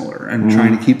recipes similar and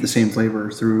trying to keep the same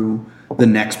flavor through the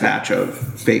next batch of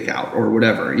Fake Out or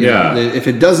whatever, you know, if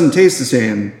it doesn't taste the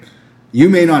same, you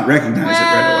may not recognize it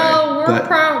right away.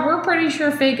 We're pretty sure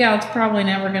Fake Out's probably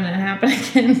never going to happen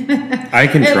again. I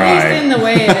can At try. least in the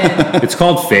way it is. It's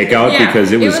called Fake Out Yeah,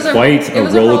 because it was quite a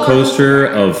roller coaster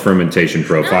of fermentation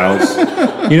profiles.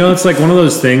 It's like one of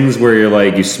those things where you're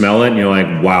like, you smell it and you're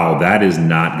like, wow, that is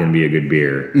not going to be a good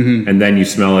beer. And then you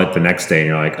smell it the next day and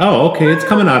you're like, oh, okay, it's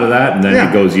coming out of that. And then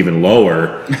it goes even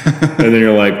lower. And then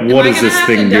you're like, what I is gonna this have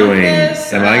thing to dump doing?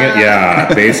 this?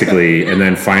 Yeah, basically. And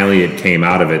then finally it came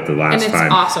out of it the last it's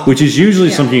time. awesome. Which is usually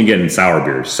something you get in sour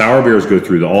beers. Sour beers go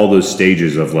through all those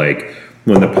stages of like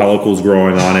when the pellicle's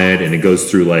growing on it and it goes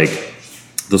through like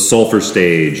the sulfur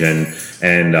stage and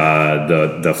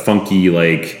the funky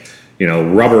like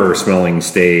rubber smelling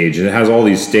stage, and it has all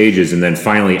these stages, and then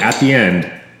finally at the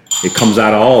end it comes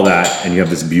out of all of that and you have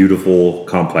this beautiful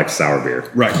complex sour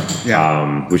beer, Right.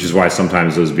 Yeah. which is why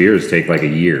sometimes those beers take like a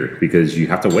year because you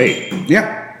have to wait.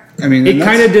 Yeah. I mean, It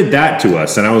kind of did that to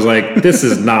us and I was like, this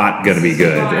is not gonna be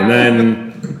good. And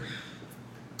then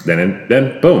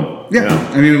boom. Yeah.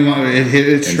 I mean, it hit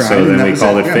its And stride. so then that we was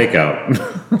called it yeah. Fake Out.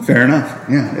 Fair enough.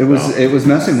 Yeah. It was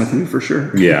messing with me for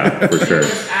sure. Yeah, for sure.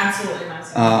 It's absolutely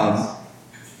nice.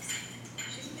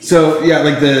 So yeah,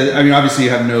 like obviously you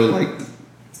have no like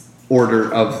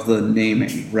order of the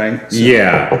naming, right? So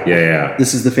Yeah.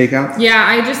 This is the Fake Out. Yeah,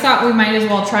 I just thought we might as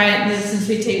well try it since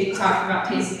we talked about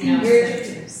tasting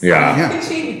notes. Yeah. Yeah.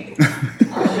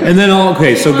 And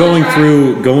then so going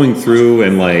through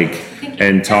and like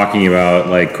and talking about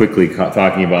like quickly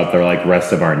talking about the like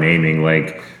rest of our naming,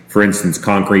 like for instance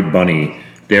Concrete Bunny,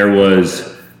 there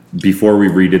was before we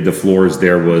redid the floors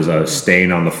there was a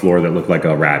stain on the floor that looked like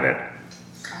a rabbit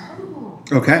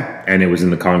Okay. and it was in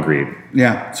the concrete.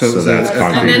 Yeah. So, that's And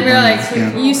concrete. then we're like,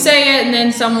 Yeah. you say it, and then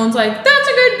someone's like, "That's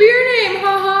a good beer name,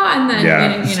 haha!" And then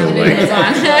Yeah, we so, move like-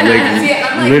 on.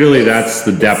 like, literally that's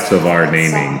the depth of our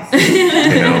naming, for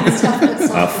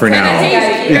now.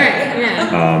 Tasty, right?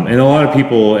 Yeah. And a lot of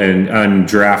people and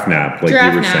Draft Nap, like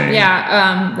Giraffe you were Nap, saying.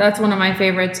 yeah, that's one of my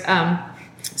favorites.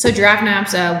 So Giraffe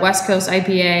Nap's a West Coast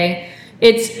IPA.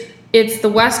 It's the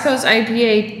West Coast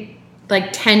IPA like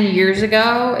 10 years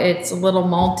ago. It's a little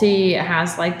malty. It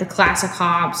has like the classic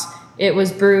hops. It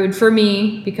was brewed for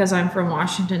me because I'm from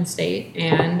Washington State,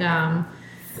 and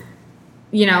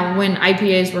when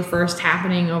IPAs were first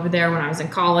happening over there when I was in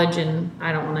college, and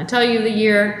I don't want to tell you the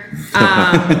year.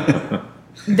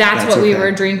 That's what we okay.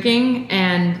 were drinking,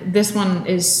 and this one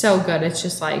is so good. It's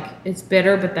just like, it's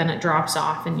bitter, but then it drops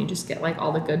off and you just get like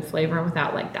all the good flavor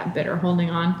without like that bitter holding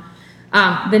on.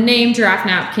 The name Giraffe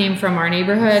Nap came from our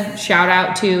neighborhood. Shout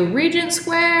out to Regent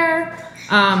Square.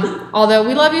 Although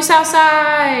we love you,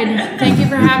 Southside. Thank you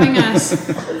for having us.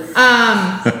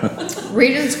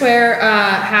 Regent Square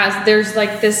there's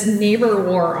like this neighbor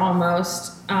war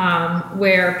almost,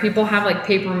 where people have like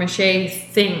paper mache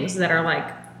things that are like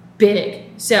big.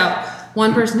 So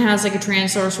one person has like a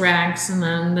Tyrannosaurus Rex, and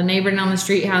then the neighbor down the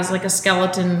street has like a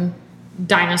skeleton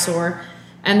dinosaur,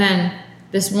 and then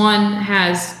this one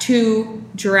has 2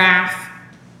 giraffe,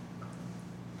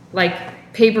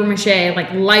 like paper mache,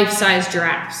 like life-size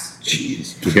giraffes.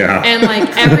 Jeez. Yeah. And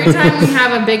like every time we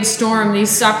have a big storm, these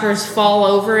suckers fall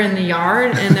over in the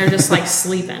yard and they're just like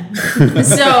sleeping.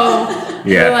 So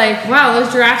we're like, wow,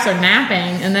 those giraffes are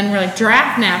napping. And then we're like,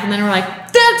 giraffe nap. And then we're like,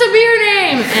 that's a beer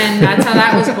name. And that's how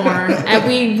that was born. And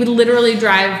we would literally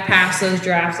drive past those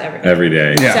giraffes every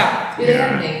day. Yeah. So, Do they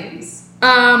have names?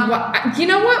 well, you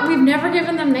know what? We've never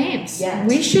given them names. Yet.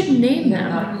 We should name them.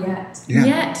 Not yet.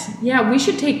 Yeah, we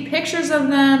should take pictures of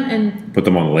them and Put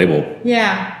them on the label.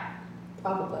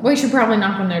 Probably. we should probably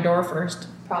knock on their door first.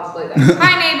 Probably. That.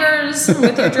 Hi, neighbors,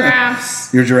 with your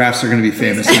giraffes. Your giraffes are going to be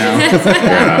famous now.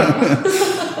 Yeah.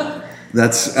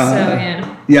 That's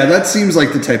Yeah. yeah. That seems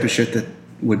like the type of shit that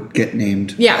would get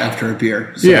named after a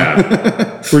beer. So.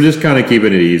 Yeah. We're just kind of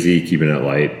keeping it easy, keeping it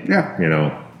light. Yeah. You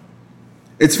know.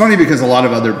 It's funny because a lot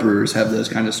of other brewers have those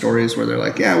kind of stories where they're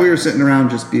like, yeah, we were sitting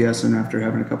around just BSing after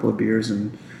having a couple of beers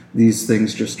and these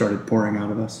things just started pouring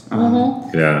out of us.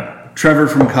 Yeah. Trevor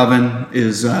from Coven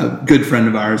is a good friend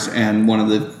of ours and one of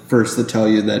the first to tell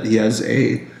you that he has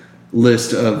a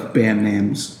list of band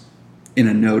names in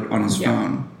a note on his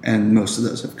phone. And most of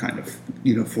those have kind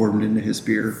of, formed into his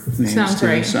beer names Sounds too.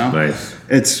 right. So Nice.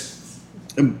 it's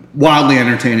wildly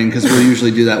entertaining because we'll usually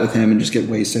do that with him and just get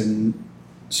wasted and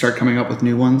start coming up with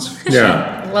new ones.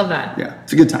 Yeah. I love that. Yeah,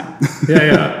 it's a good time.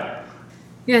 Yeah.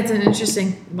 Yeah, it's an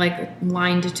interesting like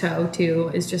line to toe too.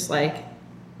 Is just like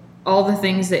all the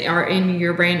things that are in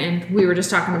your brain, and we were just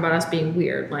talking about us being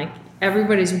weird. Like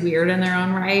everybody's weird in their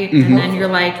own right, and then you're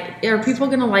like, are people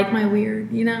gonna like my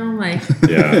weird? Like,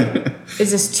 Yeah.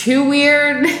 is this too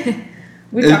weird?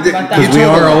 We talked about that. Because we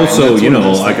are also, That's one of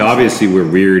those like things. obviously we're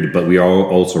weird, but we are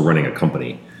also running a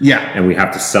company. Yeah. And we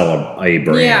have to sell a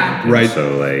brand. Yeah. And Right.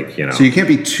 So like, So you can't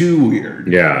be too weird.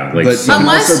 yeah. Like But- some,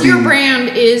 Unless also your be-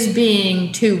 brand is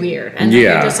being too weird, and then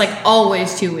Yeah. you're just like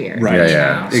always too weird. Right. you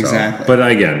yeah. know? So- Exactly. but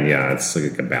again, it's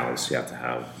like a balance you have to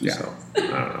have. Yeah. So I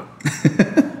don't know.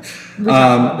 We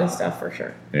talk about this stuff for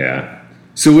sure. Yeah.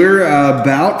 So we're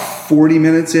about 40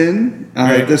 minutes in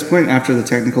Right. at this point. After the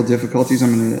technical difficulties,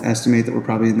 I'm going to estimate that we're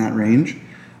probably in that range.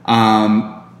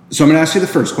 So I'm going to ask you the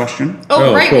first question. Oh,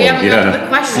 Oh, right, cool. we haven't got to Yeah. the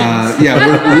questions.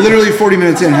 We're literally 40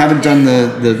 minutes in, haven't done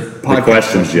the podcast The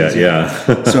questions yet, yeah.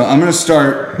 So I'm going to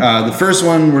start. The first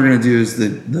one we're going to do is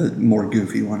the more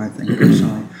goofy one, I think,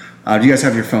 personally. Do you guys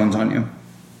have your phones on you?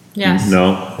 Yes.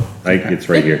 No, it's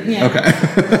right here. Yeah. Okay.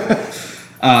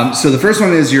 So the first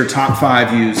one is your top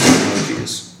 5 used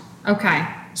emojis. Okay.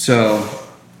 So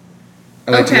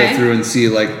I like to Okay. go through and see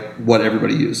like what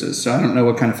everybody uses. So I don't know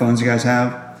what kind of phones you guys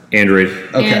have. Android.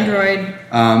 Okay.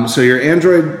 Android. So your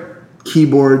Android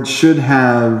keyboard should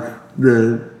have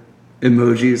the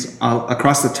emojis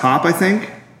across the top, I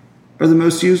think, are the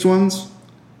most used ones.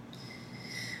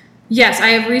 Yes, I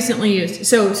have recently used.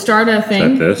 So start a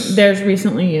thing. this? There's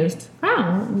recently used.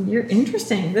 Wow, you're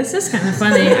interesting. This is kind of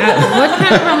funny. What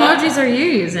kind of emojis are you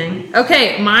using?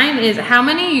 Okay, mine is how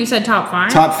many? You said top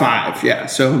 5? Top 5, yeah.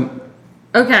 So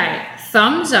Okay,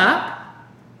 thumbs up.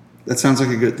 that sounds like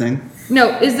a good thing.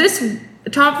 No, is this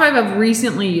top 5 of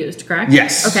recently used, correct?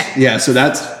 Yes. Okay. Yeah, so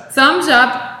that's Thumbs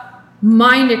up,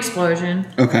 mind explosion,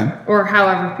 okay. or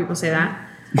however people say that.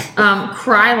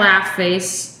 Cry, laugh,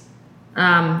 face.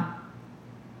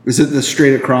 Is it the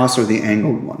straight across or the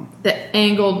angled one? The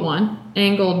angled one.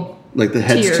 Angled. Like the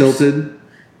head's Tears. tilted?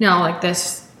 No, like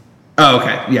this. Oh,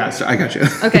 okay. Yeah, so I got you.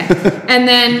 Okay. And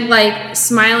then like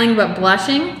smiling but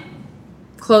blushing.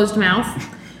 Closed mouth.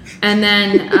 And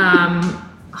then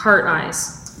heart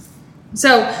eyes.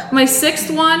 So my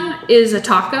 6th one is a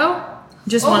taco.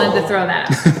 Just wanted to throw that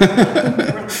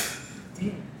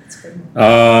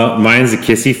out. Mine's a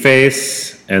kissy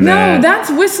face. And No, then that's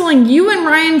whistling. You and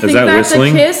Ryan think that that's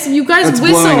whistling? a kiss. You guys That's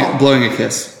whistle. blowing a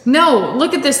kiss. No,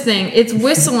 look at this thing. It's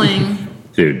whistling.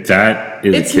 dude, that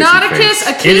is It's a kissy not a face. kiss.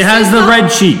 A kiss It has is the the- red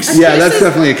cheeks. Yeah, kiss that's is-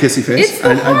 definitely a kissy face. It's the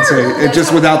I'd say heart. it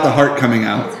just without the heart coming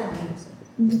out.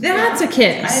 That's a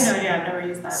kiss. I know, yeah, I've never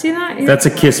used that. See that? That's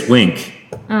a kiss wink.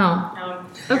 Oh. No.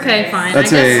 Okay, fine.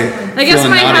 That's I guess feeling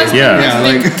my naughty. husband Yeah. has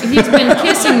Yeah, been, he's been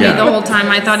kissing me Yeah. the whole time.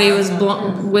 I thought he was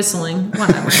whistling.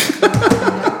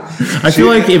 Whatever. I feel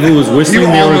like if it was whistling, You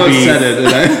there would almost be. said it.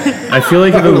 And I feel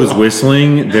like if it was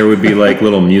whistling, there would be like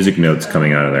little music notes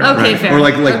coming out of there. Okay, fair. or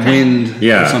like Okay. wind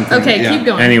Yeah. or something. Okay, Yeah. keep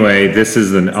going. Anyway, this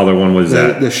is the other one. Was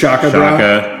that The Shaka bra?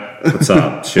 Shaka? What's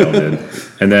up, chill, dude?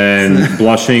 And then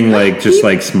blushing, like just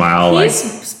like smile, like,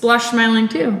 He's blush smiling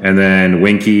too. and then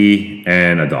winky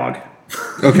and a dog.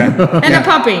 Okay. And a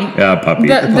puppy. Yeah, puppy.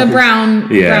 The brown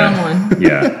yeah. brown one.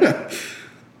 Yeah.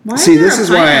 Why See, there this a is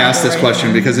why I pineapple asked this right question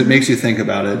there? because it makes you think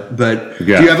about it. But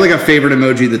Yeah. do you have like a favorite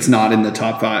emoji that's not in the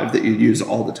top 5 that you use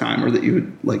all the time, or that you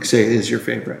would like say is your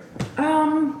favorite?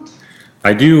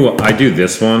 I do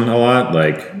this one a lot,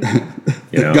 like,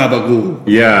 you know. Gabagoo.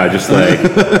 Yeah, just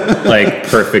like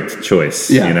perfect choice,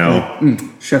 Yeah. you know.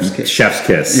 Chef's kiss. Chef's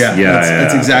kiss. Yeah, Yeah,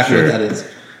 that's exactly sure. what that is.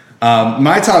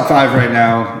 My top 5 right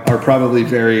now are probably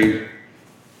very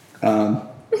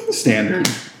standard,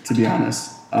 to be honest.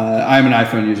 I'm an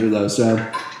iPhone user though, so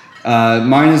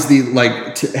mine is the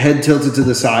like head tilted to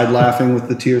the side, laughing with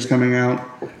the tears coming out.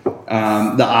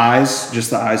 The eyes,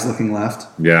 just the eyes looking left,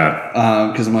 Yeah.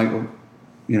 because I'm like,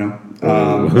 you know,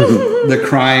 the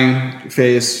crying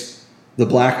face, the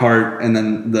black heart, and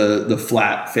then the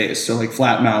flat face. So like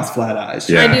flat mouth, flat eyes.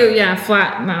 Yeah. I do, yeah,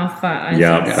 flat mouth, flat eyes.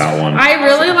 Yeah, that one. I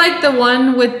really like the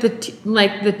one with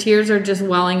the tears are just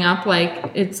welling up,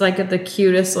 like it's like the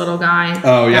cutest little guy.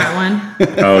 Oh, yeah. That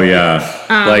one, Oh yeah.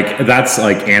 Like that's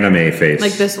like anime face.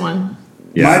 like this one.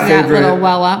 Yeah. My That favorite. little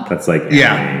well up. That's like anime.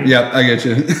 Yeah, yep, I get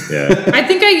you. Yeah. I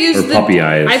think I used Or the puppy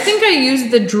eyes. I think I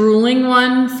used the drooling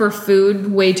one for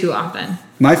food way too often.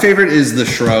 My favorite is the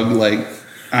shrug. Like,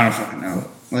 I don't fucking know.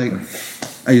 Like,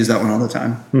 I use that one all the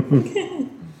time.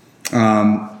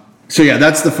 So yeah,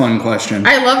 that's the fun question.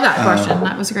 I love that question.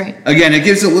 That was great. Again, it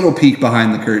gives a little peek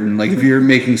behind the curtain. Like if you're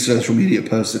making social media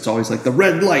posts, it's always like the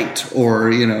red light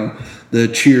or, you know, the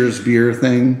cheers beer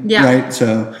thing. Yeah. Right.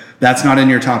 So that's not in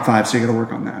your top 5. So you got to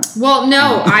work on that. Well,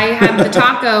 no, I had the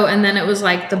taco, and then it was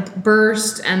like the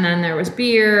burst, and then there was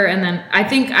beer, and then I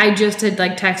think I just had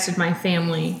like texted my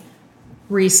family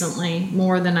recently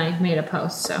more than I made a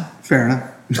post. So, Fair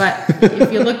enough. but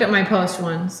if you looked at my post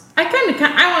ones, I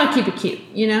I want to keep it cute,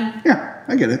 you know, Yeah,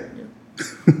 I get it.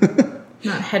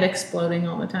 not head exploding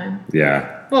all the time.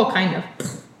 Yeah. Well, kind of.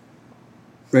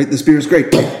 Right. This beer is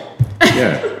great.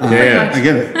 Yeah. Yeah. I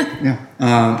get it. Yeah.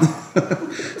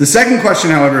 The second question,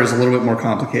 however, is a little bit more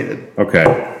complicated. Okay.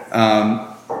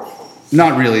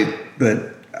 Not really,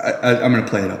 but I'm going to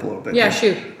play it up a little bit. Yeah,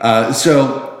 shoot.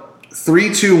 So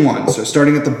 3, 2, 1. So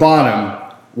starting at the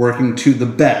bottom, working to the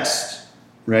best,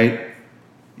 right?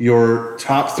 Your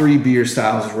top 3 beer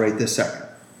styles right this second.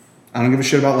 I don't give a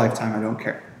shit about lifetime. I don't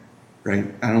care, right?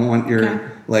 I don't want your Okay.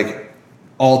 like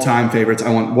all-time favorites. I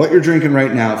want what you're drinking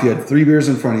right now. If you had 3 beers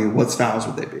in front of you, what styles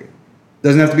would they be?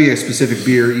 Doesn't have to be a specific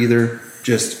beer either.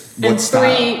 Just what And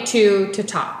style. 3, 2 to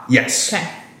top. Yes. Okay.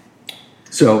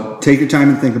 So take your time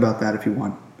and think about that if you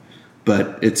want.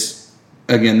 But it's,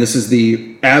 again, this is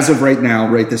the, as of right now,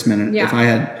 right this minute, Yeah. if I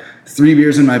had 3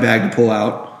 beers in my bag to pull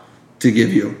out to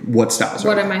give you, what styles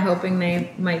What are am I hoping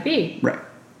they might be? Right.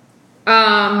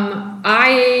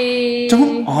 I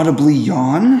Don't audibly I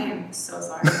yawn. am so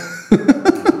sorry.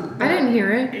 I didn't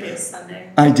hear it. It is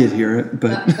Sunday. I did hear it,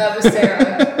 but That was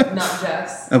Sarah, not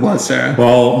Jess. it was Sarah.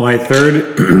 Well, my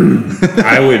third,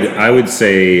 I would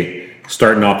say,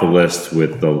 starting off the list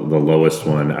with the lowest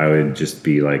one, I would just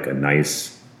be like a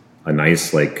nice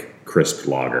like crisp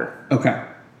lager. Okay.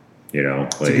 You know,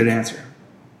 That's a like good answer.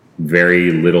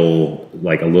 very little,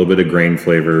 like a little bit of grain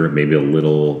flavor, maybe a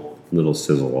little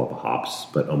sizzle of the hops,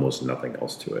 but almost nothing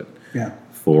else to it. Yeah.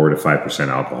 4 to 5%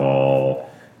 alcohol,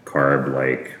 carb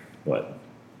like what,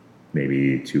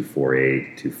 maybe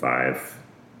 248, 2.5.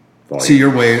 Volume.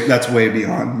 See, that's way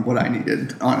beyond what I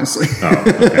needed, honestly. Oh,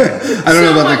 okay. I don't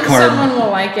know about the carb. Someone will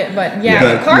like it, but yeah,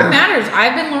 Yeah. carb Yeah. matters.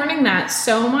 I've been learning that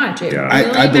so much. It Yeah.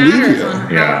 really I believe matters you. on how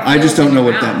Yeah. it I just feels don't know in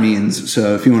your what that mouth. means.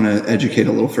 So if you want to educate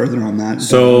a little further on that.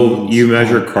 So you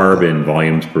measure carb in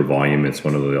volumes per volume. It's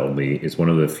one of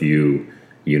the few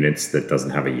units that doesn't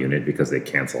have a unit because they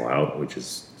cancel out, which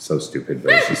is so stupid,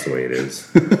 but it's just the way it is.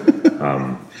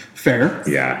 Fair.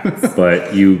 Yeah,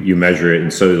 but you measure it,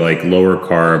 and so like lower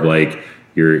carb, like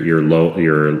your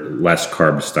less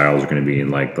carb styles are going to be in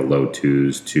like the low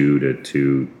 2s, 2 to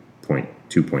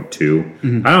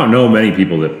 2.2. I don't know many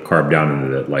people that carb down into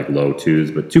the like low 2s,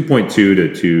 but 2.2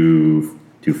 to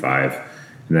 2.5.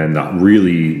 And then the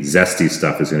really zesty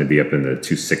stuff is going to be up in the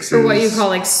 2.6s. Or what you call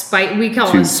like we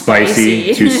call Too it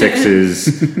spicy, spicy.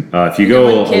 2.6s. If you You know,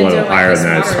 go when a kids little are like, higher this than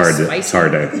that, it's water is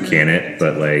hard spicy. to can it.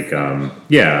 But like,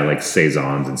 like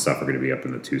saisons and stuff are going to be up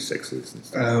in the 2.6s and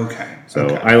stuff. Okay. So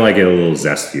okay. I like it a little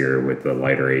zestier with the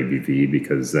lighter ABV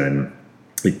because then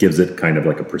it gives it kind of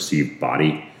like a perceived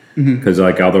body. Mm-hmm. Because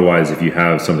like otherwise, if you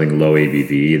have something low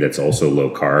ABV that's also low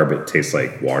carb, it tastes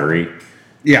like watery.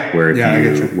 Yeah. Where if I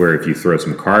get you. where if you throw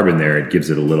some carb in there, it gives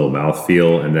it a little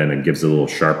mouthfeel, and then it gives it a little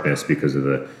sharpness because of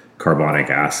the carbonic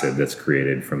acid that's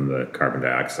created from the carbon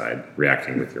dioxide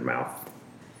reacting with your mouth.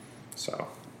 So,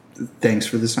 Thanks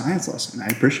for the science lesson. I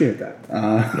appreciate that.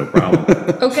 no problem.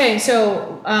 Okay,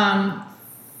 so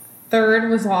third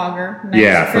was lager. Next,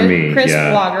 Yeah, for me, crisp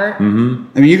yeah. lager. I mean,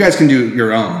 you guys can do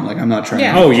your own. Like, I'm not trying.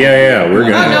 Yeah. To, Oh yeah, we're Oh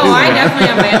gonna. no, I definitely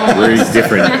have my own. We're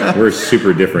different. We're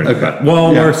super different. Okay. But,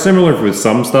 well, Yeah. we're similar with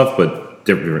some stuff, but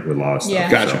different with a lot of stuff.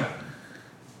 Yeah. Gotcha. So.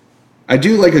 I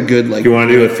do like a good like. Do you want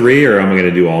to do a 3, or am I going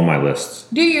to do all my lists?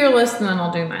 Do your list and then I'll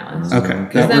do my list. Okay,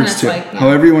 that then works it's too. like, yeah.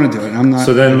 However you want to do it. I'm not.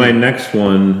 So then my next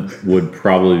one would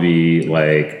probably be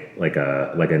like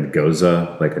a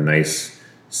goza, like a nice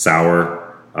sour.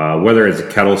 Whether it's a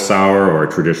kettle sour or a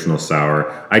traditional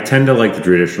sour, I tend to like the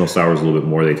traditional sours a little bit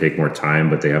more. They take more time,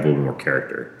 but they have a little bit more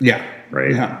character. Yeah.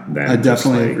 Right. Yeah. Than I just,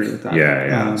 definitely like- agree with that.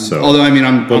 Yeah. So, although I mean,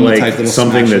 I'm but the like type that'll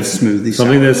something smash a that's smoothie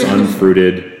something sour. that's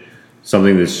unfruited,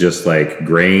 something that's just like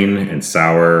grain and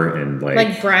sour and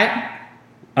Like Brett.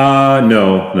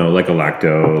 no, like a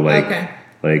lacto, Okay.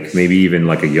 like maybe even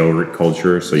like a yogurt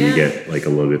culture, so you Yeah. get like a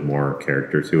little bit more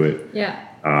character to it. Yeah.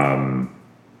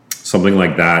 Something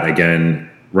like that again.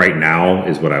 Right now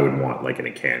is what I would want, like in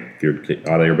a can. If you're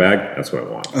out of your bag, that's what I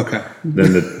want. Okay.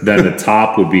 Then the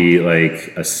top would be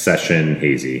like a session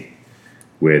hazy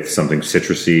with something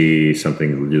citrusy,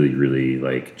 something really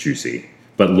like juicy,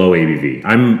 but low ABV.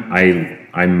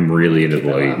 I'm really into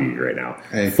low ABV right now.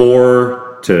 Hey.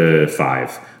 4 to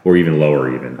 5 or even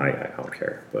lower even. I don't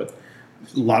care, but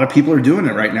A lot of people are doing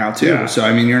it right now too. Yeah. So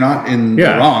I mean, you're not in the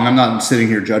Yeah. wrong. I'm not sitting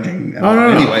here judging at all no.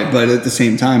 anyway. But at the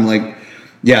same time, like,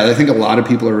 yeah, I think a lot of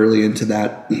people are really into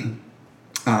that,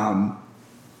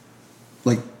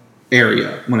 like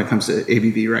area when it comes to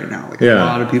ABV right now. Like Yeah. a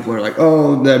lot of people are like,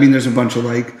 oh, I mean, there's a bunch of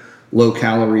like low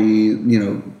calorie,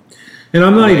 and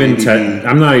I'm not Low even ABV.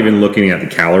 I'm not even looking at the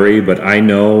calorie, but I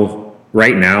know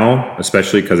right now,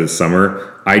 especially because it's summer,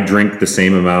 I drink the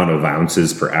same amount of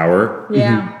ounces per hour.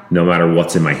 Yeah. No matter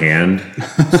what's in my hand.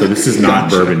 So this is not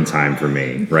bourbon time for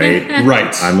me, right?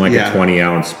 right. I'm like Yeah. a 20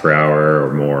 ounce per hour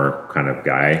or more kind of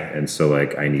guy. And so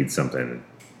like I need something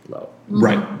low.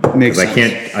 Right. Makes Because I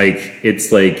sense. can't like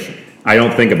it's like I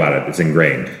don't think about it. It's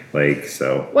ingrained. Like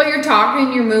so Well, you're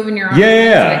talking, you're moving your arm. Yeah, yeah,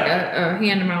 It's yeah. like a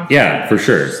hand to mouth. yeah, for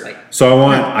sure. Just like- So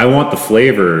I want the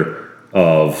flavor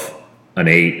of an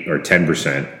 8 or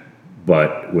 10%,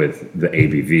 but with the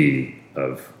ABV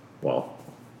of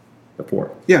the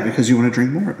 4. Yeah, because you want to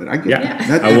drink more of it. I get Yeah. it.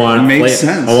 That I want makes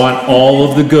sense. I want all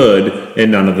of the good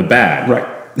and none of the bad. right.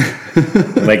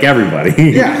 Like everybody.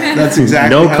 Yeah, that's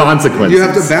exactly No how- consequences. You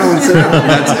have to balance it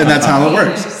out, and that's how it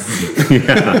works.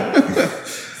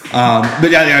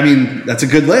 But yeah, I mean, that's a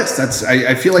good list.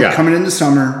 I feel like Yeah. coming into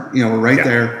summer, we're right Yeah.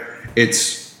 there.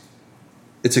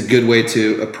 It's a good way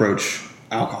to approach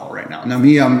alcohol right now. Now,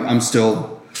 me, I'm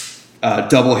still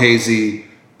double hazy,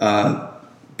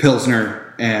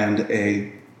 pilsner, and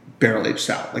a barrel aged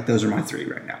stout. Like those are my 3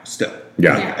 right now. Still,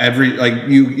 Yeah. Like, every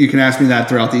you can ask me that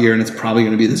throughout the year, and it's probably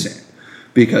going to be the same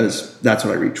because that's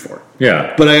what I reach for.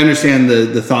 Yeah. But I understand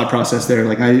the thought process there.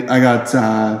 Like I got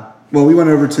we went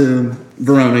over to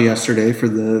Verona yesterday for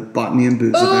the Botany and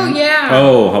Booze Oh, event. yeah.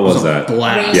 Oh, how was that?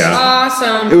 Blast. Yeah.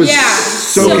 Awesome. It was yeah.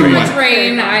 soaking much wet.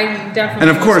 rain. I definitely.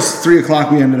 And of course,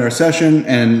 3:00 we ended our session,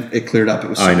 and it cleared up. It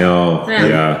was. I know. Yeah.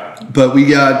 Yeah. But we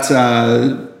got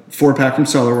 4-pack from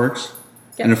Cellarworks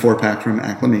Yep. and a 4-pack from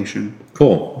Acclamation.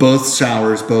 Cool. Both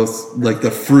sours, both like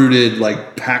the fruited,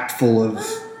 like packed full of.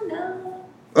 No.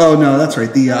 Oh no, that's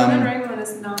right. The Lemon meringue one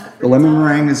is not. the lemon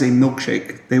meringue is a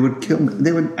milkshake. They would kill me.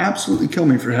 They would absolutely kill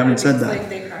me for having said that. Like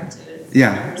they cracked it.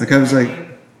 Yeah, like I was like,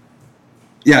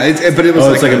 yeah, but it was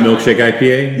Oh, it's like a milkshake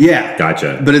IPA? Yeah,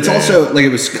 Gotcha. But it's Yeah, also like it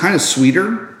was kind of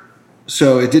sweeter,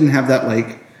 so it didn't have that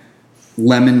like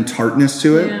lemon tartness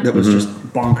to it Yeah. that was Mm-hmm. just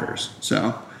bonkers.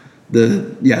 So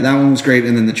that one was great,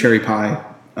 and then the cherry pie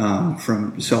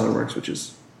from Cellarworks, which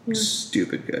is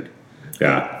stupid good.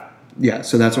 Yeah. Yeah,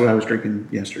 so that's what I was drinking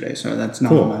yesterday. So that's not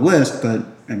Cool. on my list, but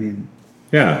I mean,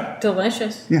 Yeah.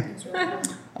 delicious. yeah.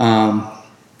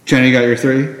 Jenny, you got your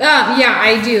 3? Yeah,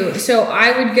 I do. So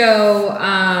I would go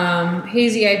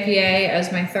hazy IPA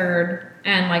as my 3rd,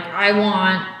 and like I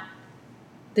want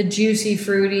the juicy,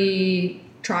 fruity,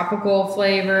 tropical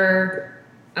flavor,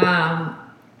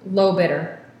 low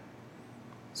bitter.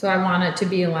 So I want it to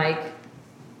be like,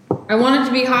 I want it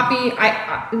to be hoppy.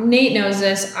 Nate knows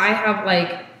this. I have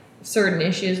like certain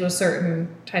issues with certain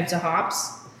types of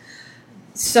hops.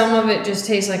 some of it just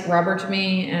tastes like rubber to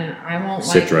me, and I won't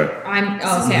Citra. like.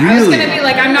 I was gonna be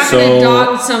like, I'm not gonna So-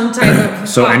 dog some type of.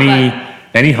 So hop,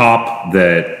 any hop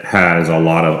that has a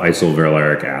lot of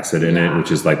isovaleric acid in it,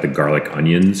 which is like the garlic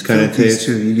onions kind of These taste,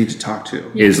 two you need to talk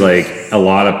to. is like a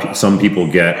lot of some people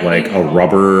get like a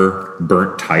rubber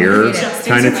burnt tire I hate it.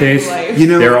 kind of taste. You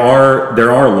know, There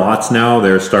are lots now.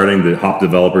 The hop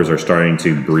developers are starting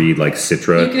to breed like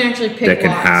Citra You can actually pick that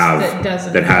can lots have that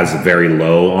doesn't that has very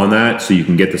low on that, so you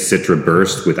can get the Citra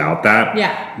burst without that.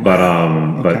 Yeah. But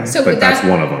Okay. So that's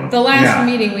one of them. The last Yeah.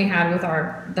 meeting we had with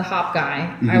the hop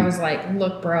guy, I was like,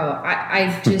 look, bro,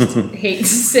 I just hate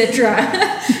Citra.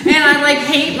 And I like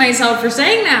hate myself for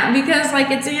saying that because like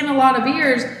it's in a lot of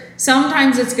beers.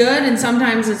 Sometimes it's good and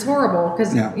sometimes it's horrible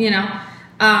because,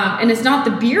 and it's not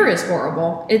the beer is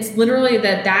horrible. It's literally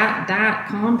that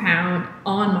compound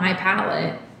on my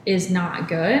palate is not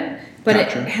good, but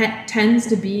Gotcha. it tends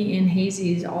to be in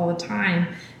hazies all the time.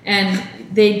 And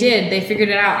they figured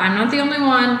it out. I'm not the only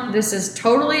one. This is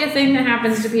totally a thing that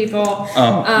happens to people.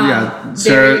 Oh, yeah.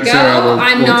 There you go. Sarah will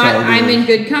I'm tell not, you. I'm in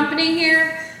good company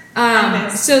here.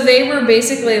 So they were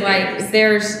basically like,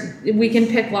 we can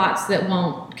pick lots that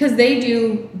won't, because they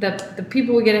do, the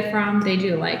people we get it from, they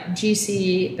do like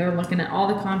GC, they're looking at all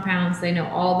the compounds, they know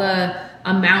all the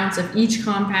amounts of each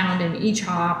compound in each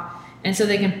hop, and so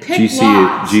they can pick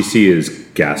lots. GC is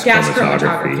gas chromatography.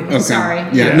 chromatography. Okay. Sorry.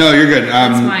 Yeah. No, you're good.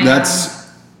 That's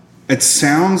my, It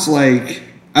sounds like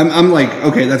I'm like,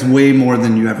 okay, that's way more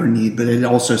than you ever need, but it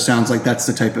also sounds like that's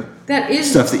the type of that is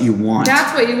stuff that you want.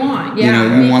 That's what you want. You Yeah.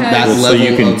 know, you want that because- So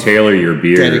you level can of tailor your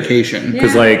beer. dedication. Yeah.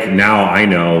 Because like now I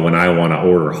know when I want to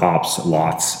order hops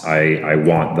lots, I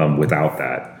want them without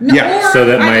that. No, Yeah, or, so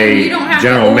that I mean, my you don't have to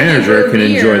general only manager brew can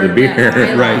enjoy the beer. that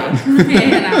I Right. like.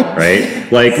 You know.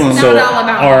 Right? Like Well, so not all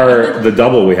about the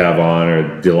double we have on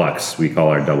are deluxe. We call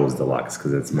our doubles deluxe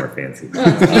because it's more fancy.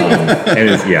 And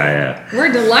it's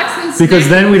We're deluxe and because snack.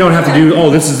 then we don't have to do, oh,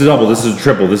 this is a double, this is a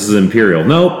triple, this is imperial.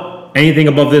 Nope. Anything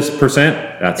above this percent,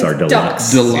 that's our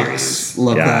deluxe. Deluxe.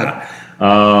 Love that.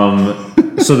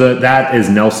 So that is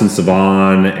Nelson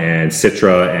Sauvin and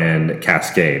Citra and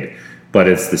Cascade, but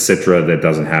it's the Citra that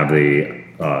doesn't have the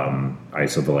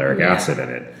isovaleric Yeah. acid in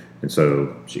it, and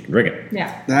so she can drink it.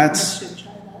 Yeah. That's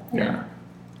Yeah.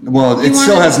 well, it You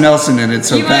still wanna- has Nelson in it,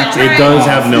 so you back wanna to It does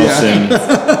have Nelson.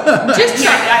 Just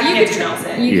try. I You can't could do try.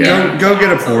 Nelson. You Yeah. can. go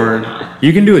get a pour.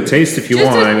 You can do a taste if you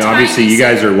Just a want. I mean, obviously, tiny you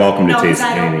guys are welcome to No, taste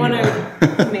because I don't anything. want you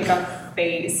want. to make a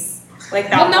face like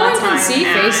that. Well, no one one can time see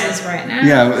at- faces right now.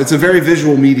 Yeah, it's a very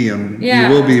visual medium. Yeah.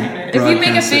 You will be If you make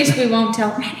a broadcasted. face, we won't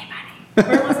tell anybody.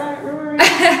 Where was that? Where were we?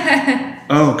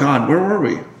 Oh God, where were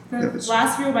we? The It was-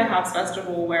 last year by Hops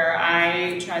Festival where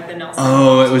I tried the Nelson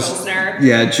Oh, it was Pilsner.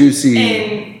 yeah, juicy.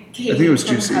 And Kate I think it was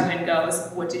from juicy. Heaven goes,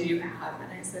 "What did you have?" And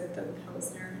I said, "The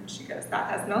Pilsner." And she goes, "That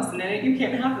has Nelson in it. You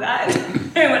can't have that."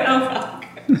 I went, "Oh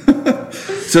fuck."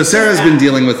 So Sarah's been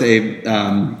dealing with a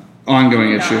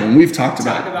ongoing issue, and we've talked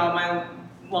Talk about. about my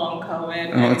long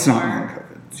COVID. Oh, it's not anymore. long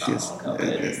COVID. It's She not is- long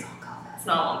COVID. It's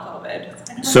not long COVID.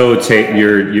 So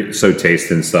so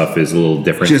taste and stuff is a little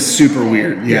different. Just super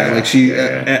weird. Yeah, Yeah. like she.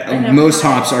 Yeah. Most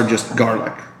hops are just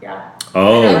garlic. Yeah.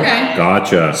 oh, Okay.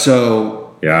 gotcha. So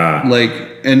Yeah, like,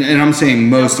 and I'm saying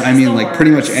most. I mean, like pretty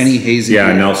much any hazy. yeah.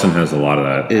 beer Nelson has a lot of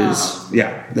that. is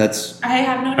that's I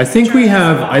have no. I think we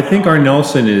have. I think our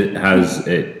Nelson has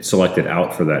it selected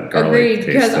out for that garlic Agreed, taste.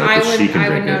 because though, I 'cause she would can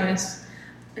drink it. notice.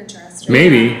 Interesting.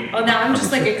 Maybe. Oh, now I'm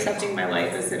just like accepting my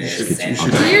life as it is. You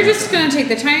should- So you're just gonna take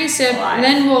the tiny sip, and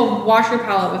then we'll wash your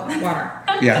palate with water.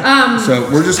 yeah. So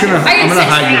we're just gonna. I I'm gonna insist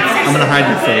hide your. now. I'm gonna hide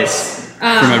your face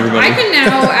from everybody. I can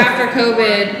now, after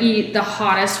COVID, eat the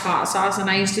hottest hot sauce, and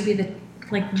I used to be the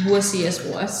like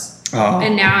wussiest wuss. Oh.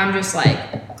 And now I'm just like,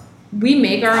 we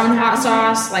make our own hot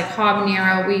sauce, like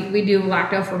habanero. We do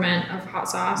lacto ferment of hot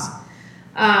sauce,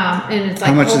 and it's like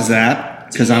How much is that?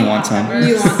 Because I want some.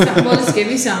 You want some? We'll just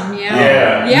give you some. Yeah.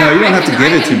 Yeah. Yeah. No, you don't I have to can-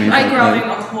 give I it to can- me, I but- can- Growing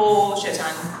a whole shit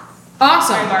ton.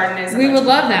 Awesome. My garden is a We bunch would of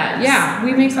love that. Yeah,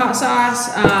 we make hot sauce.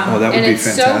 Oh, that would and be it's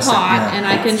fantastic, so hot, yeah. and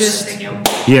I can just. Thank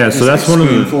you. Yeah, so that's one of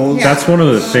the spoonfuls. that's one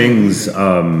of the things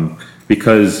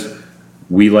because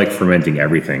we like fermenting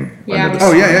everything. Yeah, under we the Oh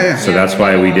sun. yeah, yeah, yeah. So Yeah, that's we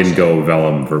why do we all didn't that. go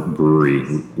Velum for brewery.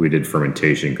 We did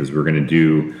fermentation because we're going to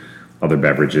do other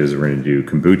beverages. We're going to do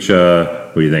kombucha.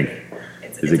 What do you think?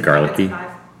 Is it garlicky? It's 5.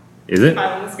 Is it?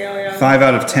 5 on the scale, yeah. 5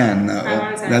 out of 10 though. 5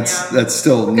 out of 10, That's yeah. that's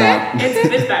still not.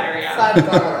 It's better, yeah. 5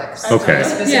 garlics.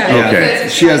 Okay. Yeah. Okay.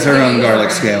 She has her own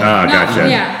garlic scale. Ah, No, gotcha.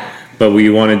 yeah. But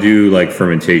we want to do like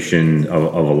fermentation of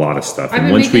a lot of stuff. I've And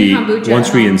been once making kombucha once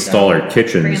at we home, install so our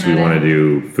kitchens, bringing we that want to in.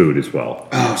 do food as well.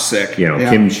 Oh, sick. You know,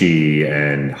 Yeah. kimchi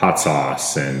and hot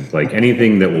sauce and like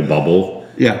anything that will bubble.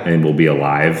 and will be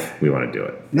alive, we want to do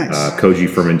it. Nice. Koji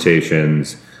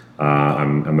fermentations.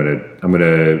 I'm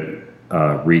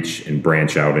gonna reach and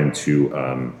branch out into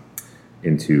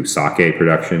sake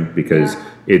production because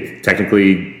it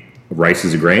technically rice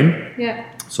is a grain. Yeah.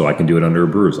 So I can do it under a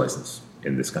brewer's license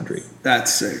in this country.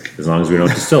 That's sick. As long as we don't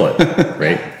distill it,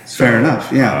 right? So, Fair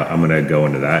enough. Yeah. I'm gonna go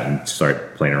into that and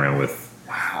start playing around with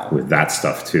that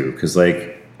stuff too, because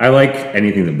like I like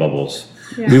anything that bubbles.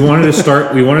 Yeah. We wanted to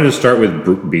start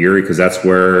with beer because that's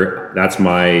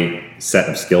my set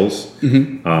of skills.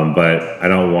 But I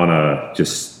don't want to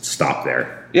just stop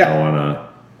there. Yeah. I want to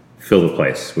fill the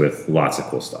place with lots of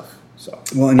cool stuff. So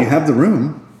Well, and you have the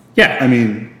room. yeah, I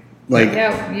mean, like,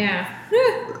 Yeah.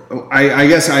 I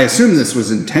guess I assume this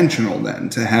was intentional then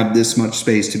to have this much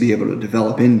space to be able to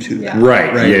develop into that.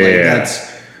 right. Right. Yeah, Like, yeah.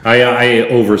 That's I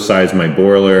oversized my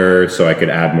boiler so I could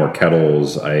add more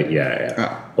kettles.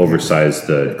 Oversized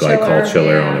the glycol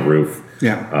chiller on the roof.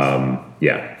 yeah.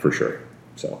 Yeah, for sure.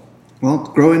 So Well,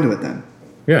 grow into it then.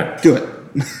 yeah, Do it.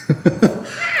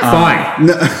 fine.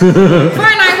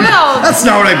 Fine, I will. That's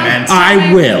not what I meant.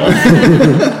 I will.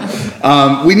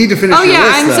 We need to finish. Oh your yeah,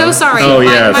 list, I'm though. so sorry. Oh,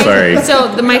 yeah, sorry.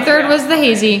 So my third was the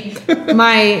hazy.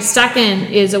 My second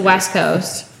is a West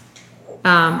Coast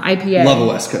IPA. Love a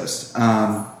West Coast.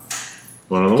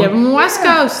 One other Give one? them a West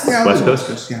Coast. Yeah, I West love a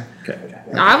Coast? Yeah. Okay.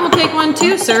 I will take one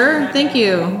too, sir. Thank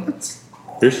you.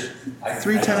 Here's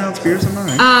 3 10-ounce beers. I'm all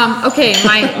right. Okay,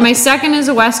 my second is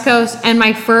a West Coast, and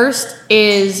my first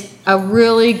is a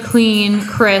really clean,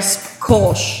 crisp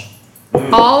Kolsch.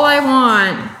 All I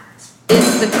want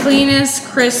is the cleanest,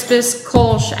 crispest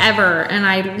Kolsch ever, and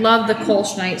I love the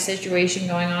Kolsch night situation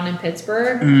going on in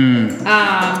Pittsburgh.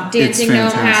 Dancing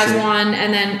Gnome has fantastic. one,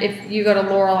 and then if you go to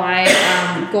Lorelei,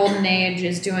 Golden Age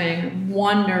is doing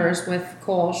wonders with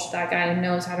Kolsch. That guy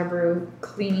knows how to brew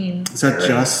clean. Is that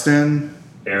Justin?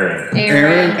 Aaron.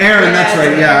 Aaron, that's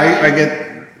right. Yeah, I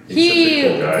get He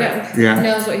such a cool guy. Yeah.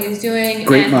 knows what he's doing.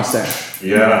 great and- mustache.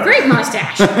 Yeah. Great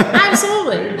mustache.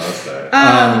 Absolutely. Mustache.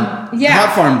 Yeah.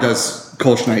 Hot Farm does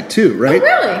Kolsch night too, right? Oh,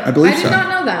 really? I believe I so. did not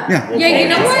know that. Yeah. Yeah, you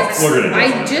know We're what? gonna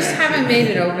I do just something. haven't made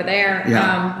it over there.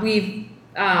 Yeah. We've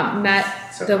met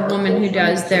the woman who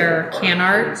does their can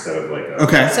art. Instead of like a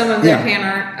Okay. Some of their Yeah. can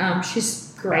art.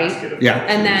 She's great. basket of Yeah.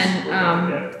 And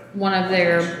then one of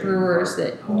their brewers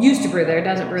that used to brew there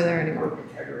doesn't brew there anymore.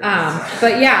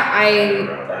 But yeah,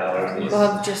 I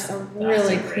love just a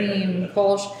really clean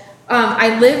Kolsch.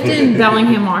 I lived in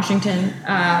Bellingham, Washington.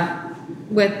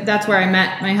 That's where I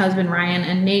met my husband Ryan,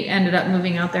 and Nate ended up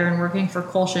moving out there and working for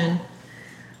Kolschen.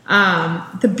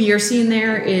 The beer scene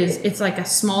there it's like a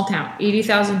small town,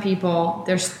 80,000 people.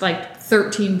 There's like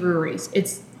 13 breweries.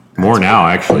 It's more now,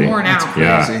 actually. more now.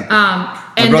 Yeah. Crazy. My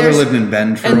My brother lived in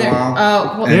Bend for a while.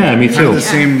 Well, Yeah, me Had too. the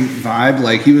same vibe.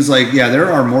 Like he was like, yeah,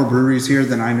 there are more breweries here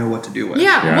than I know what to do with.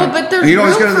 Yeah, Yeah. well, but there's And you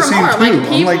always room go to the for same more. too. Like I'm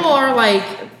people like- are like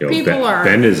Yo, people are.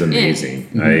 Bend is in.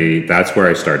 amazing. That's where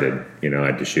I started,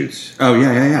 at Deschutes. Oh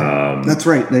yeah. That's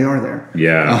right. They are there.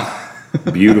 Yeah.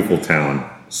 Beautiful town.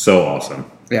 So awesome.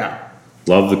 Yeah.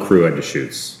 Love the crew at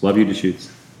Deschutes. Love you, Deschutes.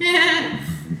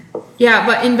 Yeah,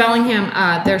 but in Bellingham,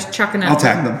 there's Chuckanut. I'll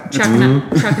tag them.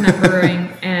 Chuckanut Brewing,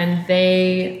 and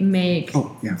they make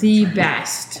Oh, yeah. the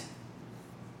best.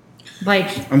 Like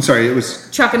I'm sorry. It was.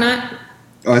 Chuckanut.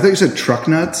 Oh, I thought you said truck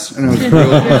nuts, and I was real You're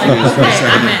like, confused for a okay,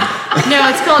 second. I'm in. No,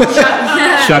 it's called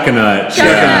Chuckanut.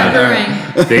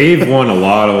 Chuckanut Brewing. They've won a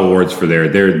lot of awards for their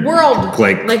World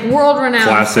like world renowned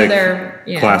classic for their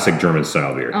classic German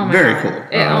style beer. Oh my Very God.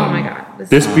 cool. Oh my god.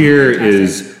 This is beer fantastic.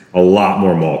 is a lot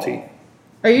more malty.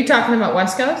 Are you talking about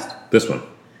West Coast? This one.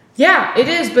 Yeah, it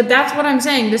is, but that's what I'm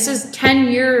saying. This is 10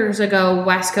 years ago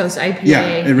West Coast IPA. Yeah,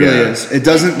 it really Yeah. is. It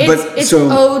doesn't. It's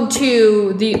owed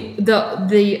to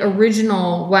the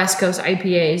original West Coast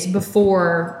IPAs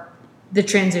before the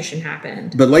transition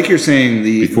happened. But like you're saying,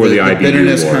 Before the IBU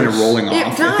bitterness kind of wars. rolling It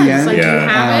off does. at the end. Like you Yeah.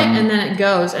 have it and then it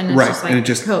goes and it's right, just like and it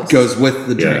just coast. goes with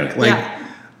the Yeah. drink. Like Yeah.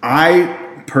 I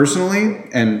personally,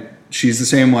 and she's the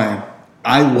same way.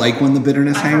 I like when the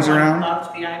bitterness hangs around.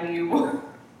 Loved the IBU.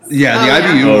 Yeah, the Oh,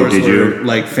 yeah. IBU Oh, wars did were you?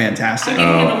 like I fantastic. can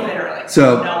handle bitter, like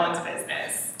So- no one's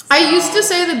business. I used to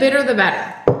say the bitter the better.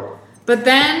 But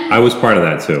then I was part of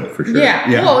that too, for sure. yeah.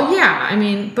 Yeah. Well, yeah. I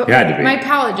mean, but You had to be. my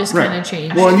palate just Right. kind of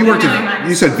changed. Well, and you worked No, at, mine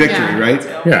you said Victory, Yeah. right?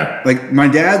 Yeah. Like my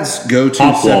dad's go-to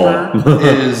Hop sipper Wall.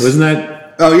 is. Wasn't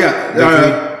that Oh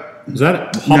yeah. was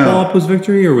that Hop No. Wall Up was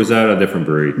Victory, or was that a different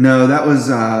brewery? No, that was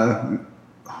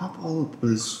Hop All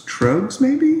was Trogs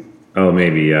maybe. Oh,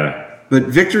 maybe. Yeah. But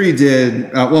Victory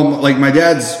did like my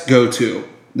dad's go-to.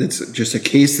 It's just a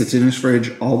case that's in his fridge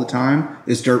all the time.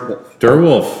 Is Dirt Wolf. Dirt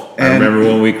Wolf. I And- remember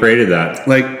when we created that.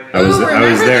 Like I was remember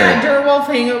that there. Dirtwolf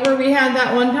hangover we had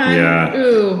that one time? Yeah.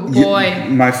 Ooh, boy.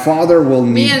 My father will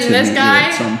need Me and to this meet guy. you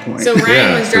at some point. So Ryan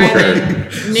Yeah, was for driving.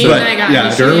 sure. Nate But, and I got yeah,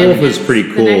 Michigan Dirtwolf was pretty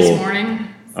the cool. next morning.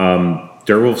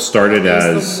 Dirtwolf started It was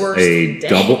as the worst a day.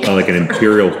 double, like an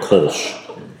imperial Kolsch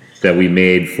that we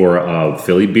made for a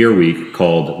Philly Beer Week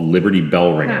called Liberty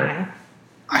Bell Ringer.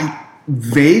 Hi. I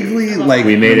vaguely like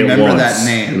We made it remember once. that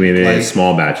name. We made a Like,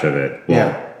 small batch of it. Well,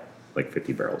 Yeah. like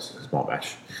 50 barrels, small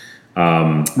batch.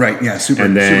 right, yeah, super.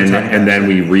 And then super tiny and guys. then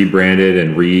we rebranded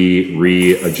and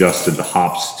readjusted the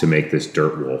hops to make this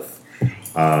Dirtwolf.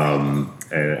 And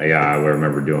yeah, I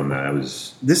remember doing that. It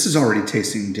was This is already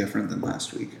tasting different than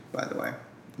last week, by the way.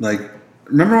 Like,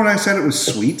 remember when I said it was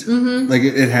sweet? Mm-hmm. Like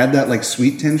it had that like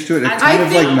sweet tinge to it. It's kind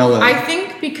of like mellow. I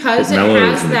think because It it mellows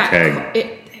has in the that. keg.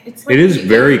 It's like it is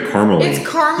very caramely. It's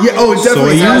caramel. Yeah, oh, it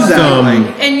definitely So I has used, that. um,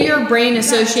 Like, And your brain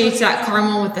associates that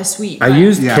caramel with the sweet. I but-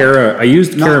 used Yeah. Cara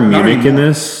Not Munich in anymore.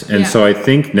 this, and Yeah. so I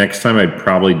think next time I'd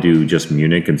probably do just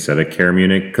Munich instead of Cara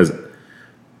Munich because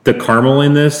the caramel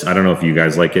in this, I don't know if you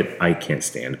guys like it. I can't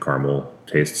stand caramel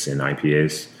tastes in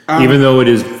IPAs, even though it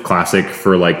is classic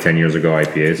for like 10 years ago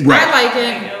IPAs. Right. I like I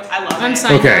it. know, I love I'm it.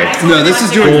 psyched. Okay. no, this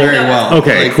is doing very well.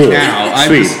 Okay, Like, cool. Now, I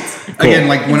Sweet. was, Cool. again,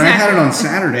 like when I had it on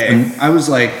Exactly. Saturday, I was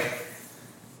like,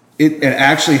 it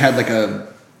actually had like a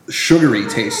sugary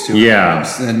taste to it. Yeah.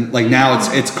 almost. And like now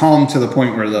it's calm to the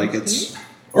point where like it's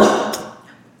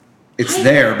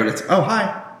there, but it's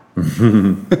hi.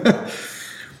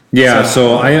 Yeah,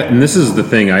 and this is the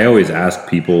thing I always ask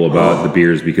people about the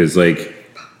beers because like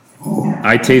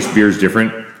I taste beers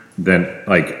different than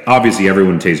like obviously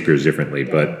everyone tastes beers differently,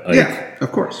 but like Yeah,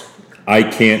 of course. I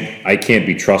can't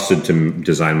be trusted to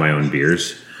design my own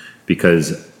beers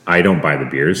because I don't buy the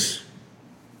beers.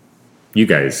 You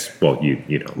guys, well,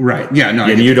 you know, Right. Yeah. No. I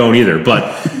and get you don't either.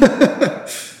 But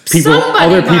people, Somebody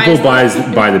other people buys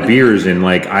buy the beers, and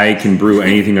like I can brew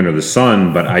anything under the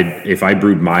sun. But if I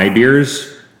brewed my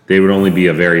beers, they would only be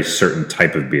a very certain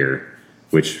type of beer,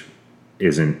 which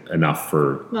isn't enough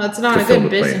for. Well, it's not to a fill good the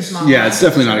business place. model. Yeah, it's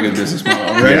definitely not a good business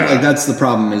model, right? Yeah. Like that's the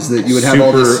problem is that you would have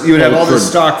all this, Super you would have all this ultra-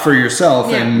 stock for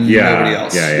yourself Yeah. and Yeah, nobody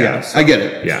else. yeah. I get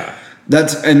it. Yeah,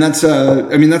 That's I mean that's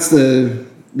the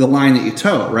line that you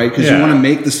toe, right? Because you Yeah. want to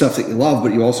make the stuff that you love,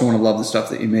 but you also want to love the stuff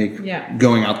that you make Yeah.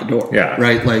 going out the door. Yeah.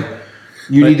 Right? Like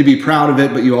you need to be proud of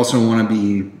it, but you also want to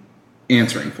be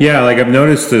answering for yeah. Like I've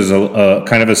noticed there's a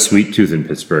kind of a sweet tooth in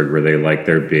Pittsburgh where they like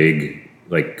their big,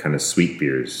 like kind of sweet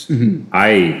beers. Mm-hmm.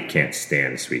 I can't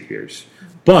stand sweet beers,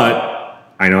 but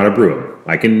I know how to brew them.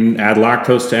 I can add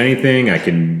lactose to anything. I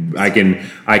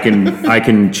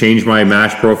can change my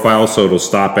mash profile so it'll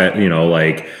stop at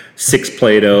like 6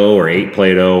 Play-Doh or 8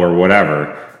 Play-Doh or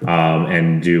whatever,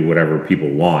 and do whatever people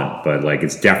want. But like,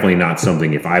 it's definitely not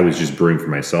something. If I was just brewing for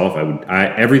myself,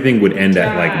 everything would end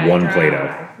at like 1 Play-Doh,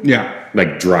 Yeah.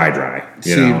 like dry,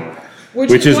 you See, know,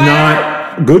 which is why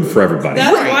not good for everybody.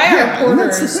 That's Right, why yeah, our porter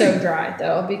that's the is so dry,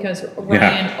 though, because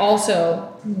Ryan Yeah. also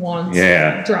wants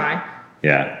Yeah. dry.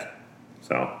 Yeah.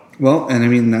 So Well, and I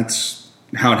mean that's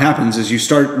how it happens is you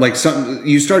start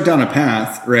you start down a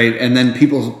path, right? And then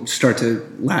people start to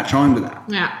latch on to that.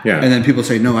 Yeah. yeah. And then people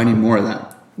say, no, I need more of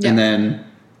that. Yeah. And then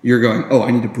you're going, oh,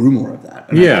 I need to brew more of that.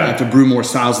 And Yeah. I have to brew more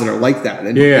styles that are like that.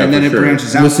 And, Yeah, and then for it sure.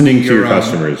 branches out Listening to, be to your own-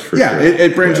 customers, for yeah, sure.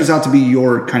 it branches out to be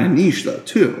your kind of niche though,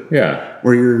 too. yeah.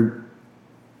 Where you're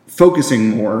focusing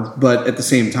more, but at the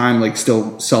same time, like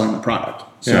still selling the product.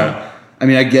 So, Yeah. I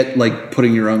mean, I get like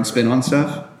putting your own spin on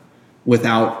stuff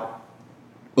without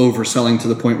overselling to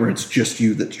the point where it's just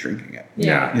you that's drinking it.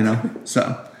 Yeah. You know,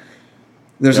 so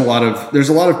there's a lot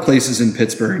of places in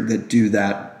Pittsburgh that do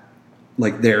that,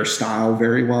 like their style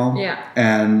very well. Yeah.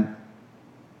 And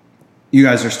you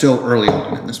guys are still early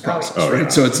on in this process, Oh, right? yeah.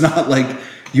 So it's not like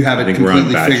you have I it think we're on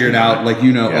completely batch figured now. out. Like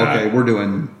Yeah. okay, we're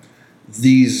doing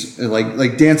these.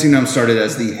 Like Dancing Gnome started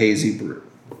as the hazy brew,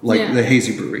 Yeah. the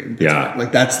hazy brewery. In Pittsburgh. Yeah.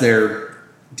 Like that's their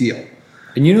deal.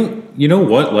 And you know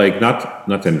what? Like, not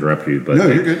to interrupt you, but No,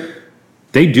 like, you're good.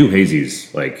 they do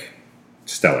hazies like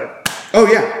stellar. Oh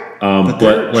yeah. But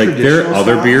they're like their traditional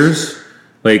other styles. beers,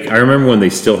 like I remember when they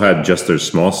still had just their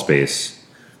small space,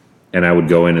 and I would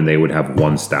go in and they would have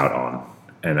one stout on,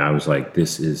 and I was like,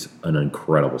 "This is an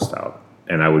incredible stout."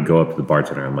 And I would go up to the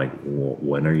bartender. I'm like, well,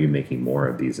 "When are you making more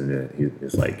of these?" And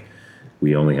he's like,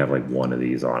 "We only have like one of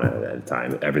these on at a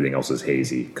time. Everything else is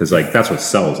hazy because like that's what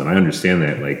sells." And I understand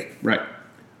that. Like Right.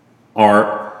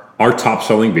 our top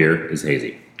selling beer is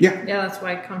hazy. Yeah. Yeah, that's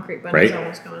why Concrete Bunny's Right.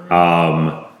 always going.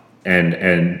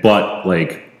 But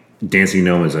like Dancing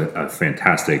Gnome is a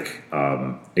fantastic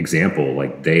example.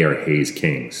 Like they are haze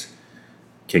kings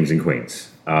and queens.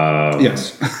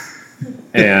 Yes.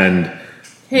 And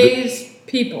Hayes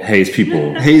People. Haze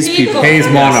people. Haze people. Haze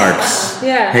monarchs.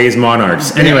 Yeah. Haze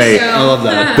monarchs. Anyway, I love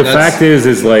that. the fact is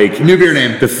like New beer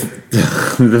name. the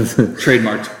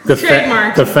Trademarked.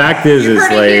 Trademarked. The fact is You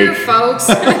heard it here, like, folks.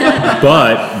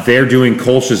 but they're doing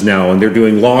Kolsch's now, and they're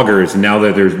doing lagers, and now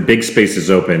that there's big spaces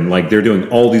open, like they're doing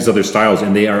all these other styles,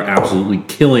 and they are absolutely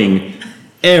killing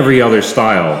every other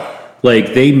style.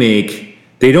 Like they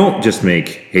don't just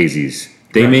make hazies;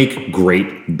 they make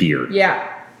great beer. Yeah.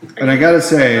 And I gotta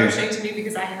say, Frustrating to me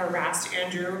because I harassed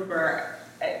Andrew for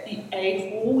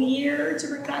a whole year to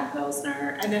bring back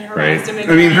Pilsner, and then harassed him again.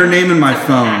 I mean, her name in my to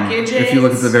phone, package if you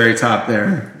look at the it, very top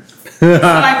there. so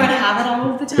I would have it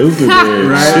all of the time. Those are the-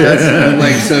 Right? That's,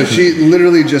 like, so she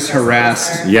literally just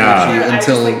harassed Yeah. Richie I just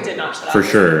until, like did not shut up. For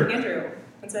sure. Andrew,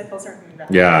 when's my Pilsner coming back?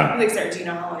 Yeah. I'm like, Sarah, do you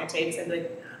know how long it takes? I'd be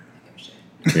like, I don't give a shit.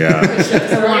 Yeah,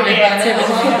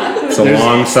 it's a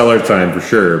long seller time for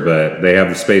sure, but they have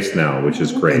the space now, which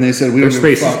is great. And they said we their don't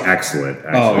give a space is fuck. excellent.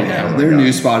 Actually. oh yeah, my their God.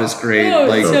 new spot is great. Oh,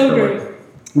 Like, so really. good.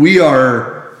 we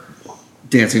are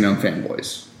Dancing Gnome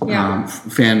fanboys. Yeah.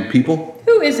 Fan people.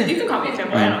 Who isn't? You can call me a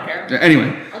fanboy, I don't care.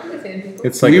 Anyway, I'll do the fan people.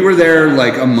 It's like we were there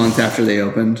like a month after they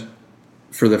opened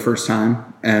for the first time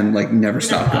and like never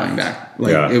stopped going back.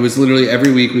 Like Yeah. it was literally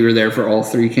every week we were there for all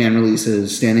 3 can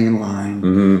releases, standing in line,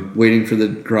 Mm-hmm. waiting for the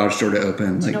garage door to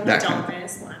open, You like know what that I kind of don't thing.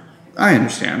 miss? Limelight. I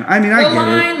understand. I mean, I The get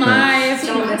Line it. but- Life.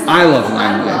 I love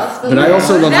Line Life, but I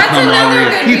also love That's the camaraderie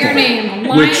another of good people, beer name.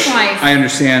 Line which Life. I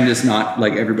understand is not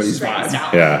like everybody's Straight vibe. style.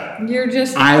 yeah. You're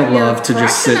just. I you're love to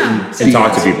just sit correcting and them. And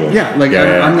talk to people. Yeah, like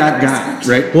Yeah. I'm that guy,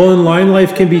 right? Well, and line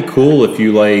life can be cool if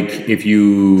you like if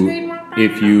you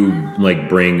like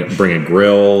bring a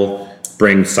grill,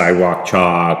 bring sidewalk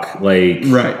chalk, like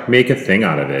Right. make a thing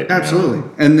out of it. you know? Absolutely.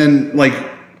 And then like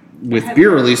with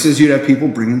beer releases, you'd have people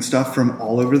bringing stuff from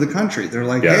all over the country. They're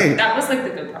like, Yeah. hey, That was like the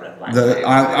good part of Limelight.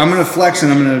 I'm gonna flex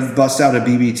and I'm gonna bust out a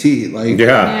BBT. Like, Yeah.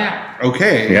 Yeah.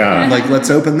 okay, Yeah. like let's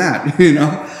open that, you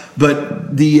know.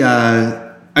 But the,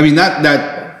 I mean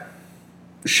that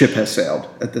ship has sailed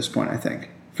at this point. I think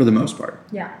for the most part,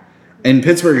 Yeah. in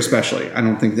Pittsburgh especially, I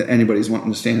don't think that anybody's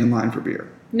wanting to stand in line for beer,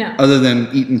 No. other than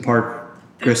Eaton Park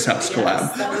Grist House Yes,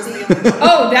 collab. that was the only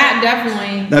Oh, that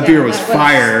definitely. That yeah, beer was that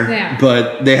fire, Yeah.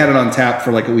 but they had it on tap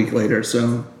for like a week later,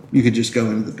 so you could just go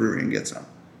into the brewery and get some.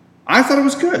 I thought it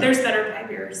was good. There's better pie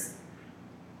beers.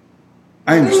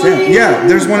 I understand. Yeah,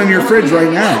 there's one in your fridge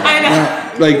right now. I know.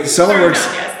 Yeah, like Cellarworks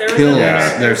Yes, there was kills Yeah.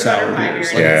 their there's sour better pie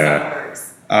beers. beers Like,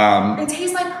 Yeah. It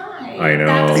tastes like pie. I know.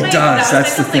 That was It my- does, that was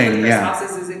that's my the complaint thing, with yeah.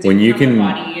 Christmas sauces, it When didn't you have the can-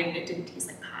 body and it didn't taste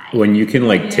like pie. When you can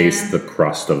like Yeah. taste the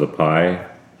crust of the pie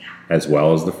as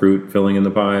well as the fruit filling in the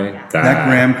pie, that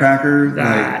graham cracker, like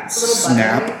That's- A little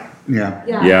snap. buttery. Yeah.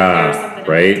 Yeah, there's something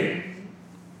right?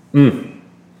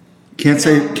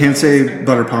 Can't say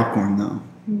butter popcorn though.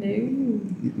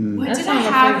 What That's did I not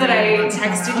a have that I flavor.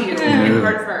 texted you Yeah. in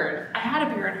Hartford? I had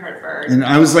a beer in Hartford. And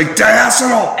I was like,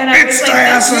 diacetyl! And I It's was like,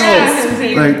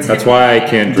 diacetyl! yeah. Like, That's why I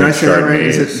can't did I drink say that right?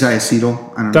 Is it Chardonnays.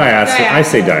 diacetyl? I don't know. Diacetyl. I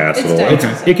say Diacetyl. It's diacetyl.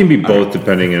 It's- diacetyl. It can be both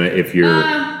depending on if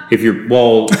you're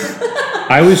well.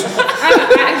 I was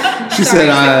She said,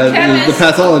 the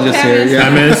pathologist here. Yeah.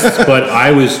 chemist, but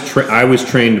I was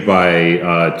trained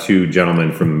by 2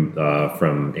 gentlemen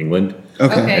from England,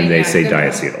 Okay. and they yeah, say good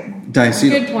point. diacetyl. Diacetyl.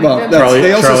 Good point, Well, good that's, Charlie,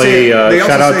 they also say, they also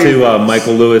shout out say, to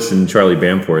Michael Lewis and Charlie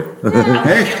Bamforth.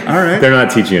 Hey, all right. They're not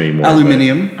teaching anymore. but-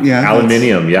 Aluminium. Yeah. that's-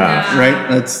 Aluminium, yeah. Right?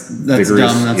 That's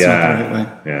Vigorous, dumb. That's yeah, not the right way.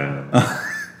 Yeah.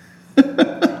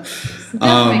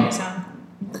 Doesn't make it sound.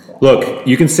 Look,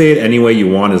 you can say it any way you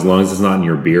want as long as it's not in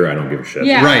your beer. I don't give a shit.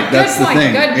 Yeah. Right, good that's the point,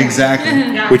 thing. good point. Exactly.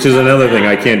 Yeah. Which is another thing.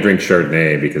 I can't drink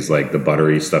Chardonnay because like the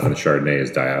buttery stuff in the Chardonnay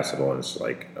is diacetyl, and it's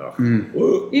like, ugh.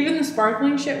 Whoa. Even the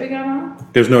sparkling shit we got on.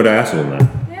 There's no diacetyl in that.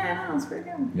 Yeah, no, it's pretty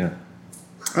good. Yeah.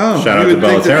 Oh, Shout out you to would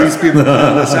think that Bellaterra. these people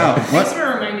found this out. Thanks What? for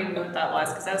reminding me what that was,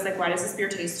 because I was like, why does this beer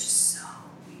taste so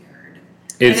weird?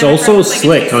 It's And then my also friend was like, it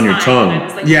slick tastes on your fine, and I tongue.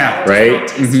 was like, Yeah, no, it does right? not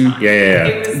taste fine. Yeah, yeah.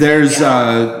 It was- There's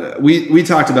yeah. we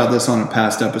talked about this on a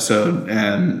past episode,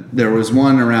 and there was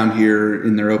one around here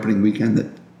in their opening weekend that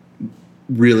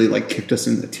really like kicked us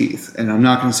in the teeth. And I'm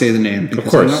not going to say the name because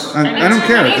course. I don't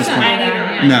care at this I point. need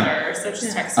a No. reminder, so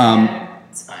just text Um, me.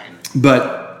 It's fine.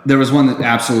 But there was one that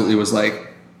absolutely was like,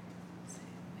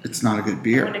 it's not a good I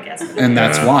beer, want to guess. and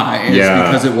that's Yeah. why. It's Yeah.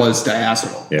 because it was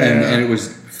diacetyl, Yeah. and it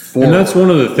was. And that's one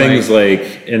of the things,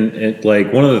 Like-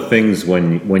 like one of the things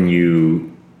when you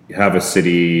have a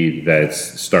city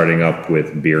that's starting up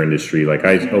with beer industry. Like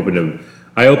I opened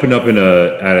up in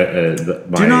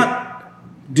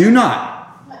Do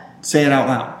not say it out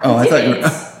loud. Oh, I thought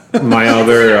you were. my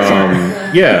other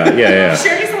yeah.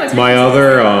 Sure, he's the one My taking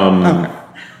other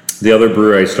The other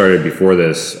brewery I started before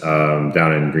this,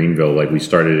 down in Greenville, like we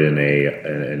started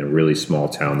in a really small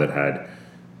town that had,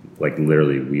 like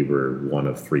literally we were one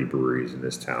of 3 breweries in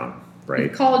this town,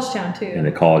 right? College town too. In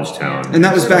a college town. And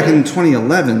that was back in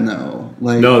 2011, though.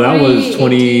 Like, No, that was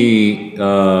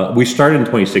 2018. we started in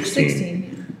 2016.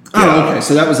 16. oh, okay.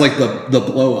 So that was like the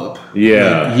blow up.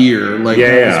 Yeah. Like, year. Like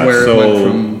Yeah, that was where so, it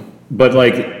went from. But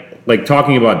like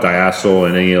talking about diacetyl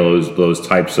and any of those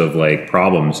types of like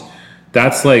problems,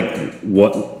 that's like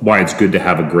why it's good to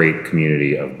have a great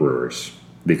community of brewers,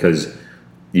 because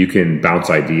you can bounce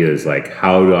ideas like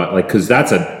how do I, like, because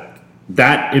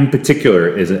that in particular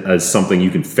is something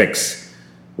you can fix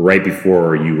right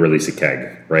before you release a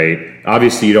keg, right?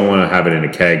 Obviously, you don't want to have it in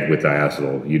a keg with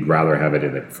diacetyl. You'd rather have it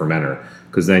in a fermenter,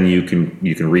 because then you can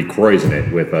recroison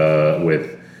it with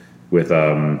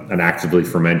an actively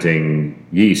fermenting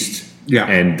yeast. Yeah.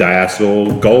 And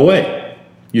diacetyl go away.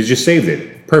 You just saved it.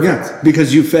 Perfect. Yeah,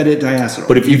 because you fed it diacetyl.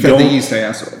 But if you fed don't- the yeast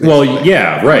diacetyl. Well, basically.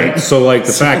 yeah, right. So like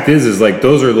the fact is like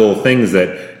those are little things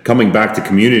that coming back to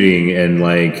community and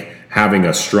like having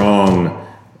a strong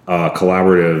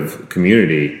collaborative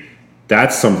community,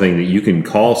 that's something that you can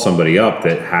call somebody up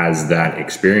that has that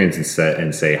experience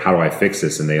and say, how do I fix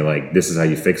this? And they like, this is how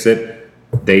you fix it.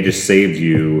 They just saved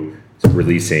you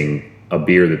releasing a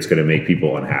beer that's going to make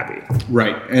people unhappy.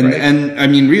 Right. And I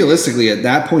mean, realistically, at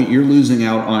that point, you're losing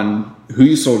out on who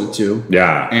you sold it to.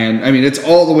 Yeah. And I mean, it's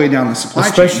all the way down the supply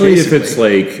chain. Especially if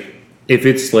basically.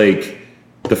 it's like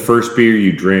the first beer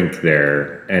you drink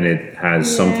there and it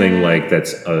has something like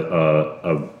that's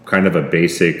a kind of a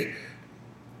basic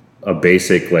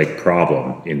like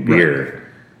problem in beer.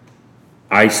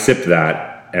 Right. I sip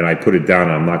that and I put it down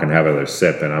and I'm not going to have another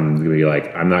sip, and I'm going to be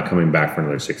like, I'm not coming back for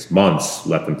another 6 months.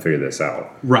 Let them figure this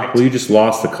out. Right. Well, you just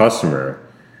lost the customer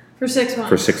For 6 months.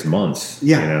 for 6 months.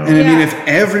 Yeah. You know? And I mean, if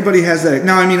everybody has that,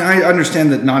 now, I mean, I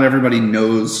understand that not everybody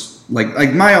knows,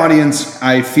 like my audience,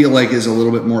 I feel like is a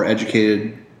little bit more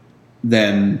educated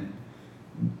than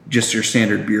just your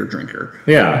standard beer drinker.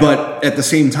 Yeah. But at the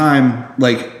same time,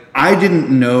 like, I didn't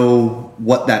know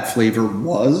what that flavor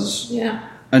was. Yeah.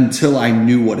 Until I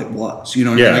knew what it was. You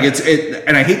know what I mean? Like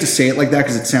and I hate to say it like that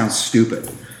because it sounds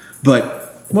stupid,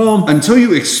 but until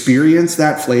you experience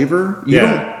that flavor, you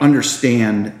don't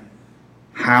understand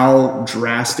how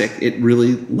drastic it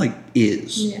really like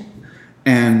is. Yeah.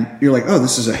 And you're like, oh,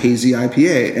 this is a hazy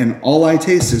IPA, and all I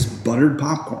taste is buttered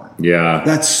popcorn. Yeah.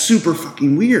 That's super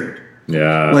fucking weird.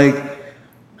 Yeah. Like,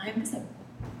 Mine was a.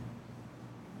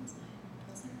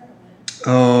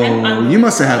 oh, you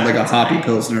must have had like a hoppy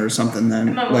pilsner or something then.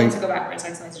 I'm not Like, willing to go back for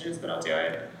text messages, but I'll do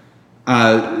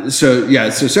it. So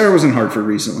Sarah was in Hartford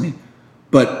recently,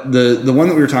 but the one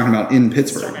that we were talking about in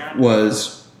Pittsburgh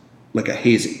was like a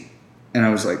hazy, and I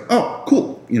was like, oh,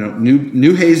 cool, you know,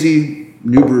 new hazy,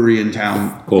 new brewery in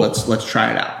town. Cool. Let's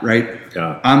try it out, right?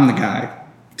 Yeah. I'm the guy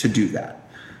to do that,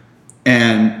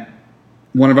 and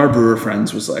one of our brewer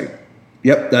friends was like,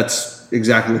 yep, that's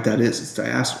exactly what that is. It's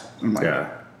diacetyl. I'm like,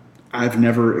 Yeah. I've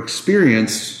never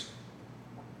experienced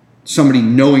somebody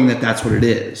knowing that that's what it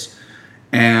is.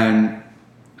 And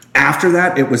after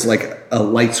that, it was like a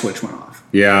light switch went off.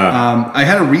 Yeah. I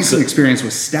had a recent experience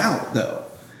with stout, though,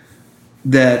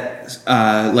 that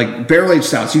like barrel-aged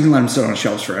stouts, you can let them sit on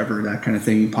shelves forever, that kind of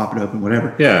thing. You pop it open,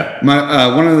 whatever. Yeah.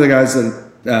 My one of the guys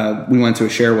that we went to a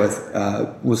share with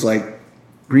was like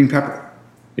green pepper.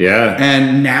 Yeah.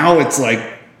 And now it's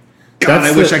like, God,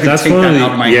 I wish I could take one that of the,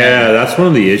 out of my yeah, head. that's one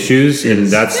of the issues, and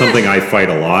that's something I fight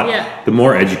a lot. Yeah. The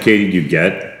more educated you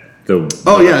get,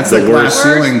 Oh yeah, it's the like glass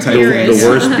ceiling type beer thing. the is.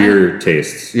 worse beer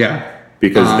tastes. Yeah.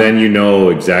 Because then you know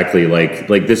exactly, like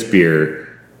this beer,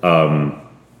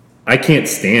 I can't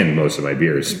stand most of my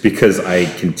beers because I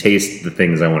can taste the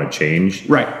things I want to change.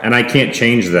 Right. And I can't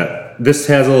change that. This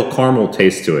has a little caramel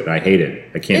taste to it. I hate it.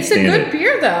 I can't It's a stand good it.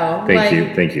 beer though.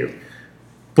 Thank you.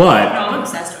 But No, I'm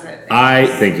obsessed with it.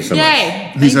 thank you so much.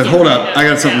 Yay. He said, hold up, I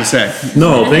got something to say.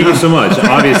 No, thank you so much.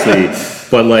 Obviously,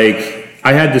 but like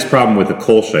I had this problem with the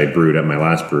Kolsch I brewed at my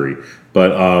last brewery,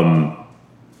 but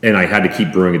and I had to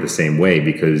keep brewing it the same way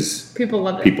because People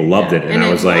loved it. people loved it, and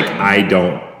I was like, I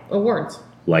don't awards.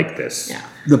 like this. Yeah.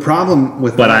 The problem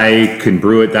with But I can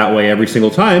brew it that way every single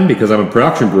time because I'm a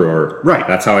production brewer. Right.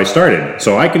 That's how I started.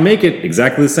 So I can make it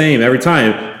exactly the same every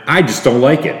time. I just don't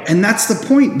like it. and that's the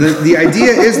point. The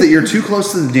idea is that you're too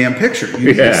close to the damn picture.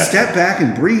 You Yeah. step back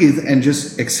and breathe and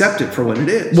just accept it for what it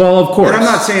is. Well, of course. And I'm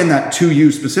not saying that to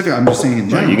you specifically. I'm just saying in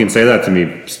general. You can say that to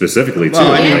me specifically too.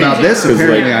 Well, I mean, Like, about this, 'cause,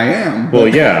 apparently like, I am. Well,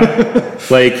 yeah.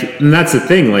 Like, and that's the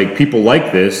thing. Like, people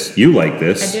like this. You like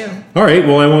this. I do. All right.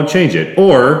 Well, I won't change it.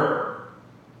 Or,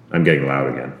 I'm getting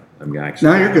loud again. I'm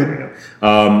actually. No, you're good.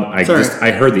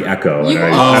 I heard the echo, You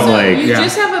and also, I'm like, you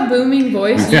just have a booming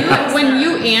voice. When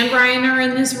you and Ryan are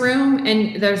in this room,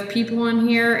 and there's people in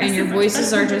here, and your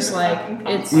voices are just like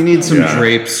it's. You need some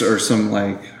drapes or some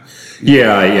like.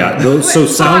 Yeah. So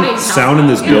sound in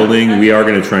this building, we are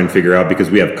going to try and figure out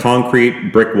because we have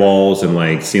concrete, brick walls, and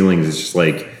like ceilings. It's just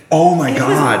like, oh my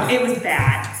god, it was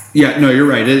bad. Yeah, no, you're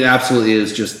right. It absolutely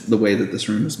is just the way that this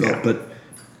room is built, but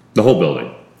the whole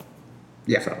building.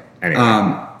 Yeah. So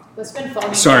anyway. It's been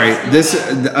fun. Sorry,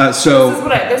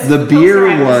 the beer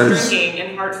I was drinking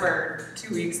in Hartford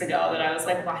 2 weeks ago that I was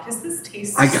like, why does this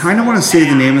taste? I kind of want to say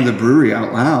the name of the brewery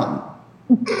out loud.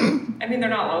 I mean, they're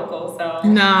not local, so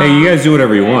No. Hey, you guys do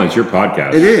whatever you want. It's your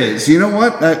podcast. It is. You know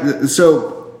what?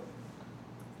 So,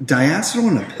 diacetyl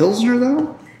and a pilsner,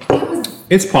 though.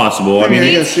 It's possible. I mean,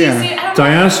 I guess, yeah.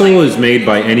 diacetyl is made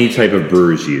by any type of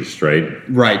brewer's yeast, right?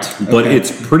 Right. But okay.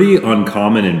 it's pretty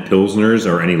uncommon in pilsners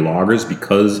or any lagers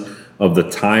because of the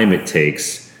time it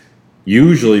takes.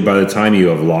 Usually, by the time you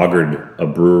have lagered a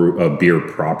beer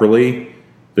properly,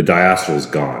 the diacetyl is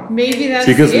gone. Maybe that's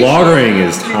because the issue. lagering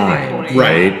is time,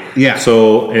 right? Yeah.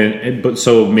 So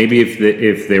so maybe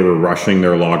if they were rushing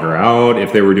their lager out,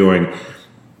 if they were doing.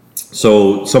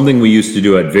 So something we used to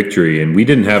do at Victory, and we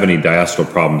didn't have any diacetyl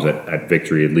problems at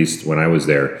Victory, at least when I was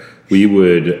there. We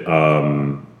would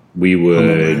do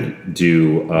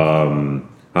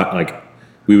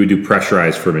we would do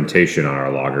pressurized fermentation on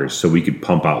our lagers, so we could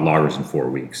pump out lagers in 4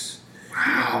 weeks.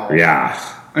 Wow. Yeah.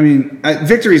 I mean,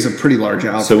 Victory is a pretty large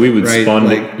outfit. So we would right? spun.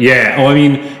 Like, yeah. Oh, I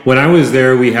mean, when I was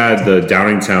there, we had the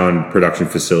Downingtown production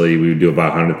facility. We would do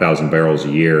about 100,000 barrels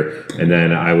a year, and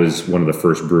then I was one of the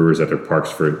first brewers at their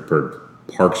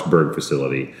Parksburg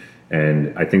facility,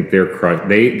 and I think they're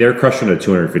crushing a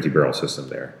 250 barrel system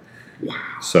there. Wow.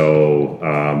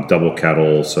 So double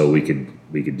kettle, so we could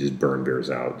just burn beers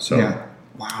out. So. Yeah.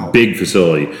 Wow. Big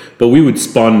facility, but we would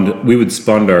spund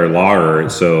our lager,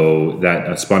 so that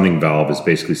a spunding valve is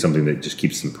basically something that just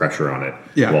keeps some pressure on it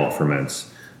while it ferments,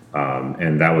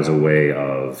 and that was a way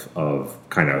of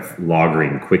kind of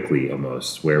lagering quickly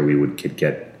almost, where we could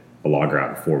get a lager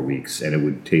out in 4 weeks and it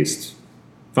would taste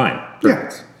fine.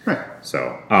 Perfect. Yeah. Right.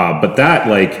 So, but that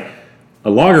like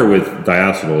a lager with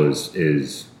diacetyl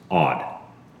is odd.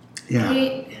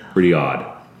 Yeah. Pretty odd.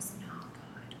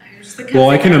 Well, Well,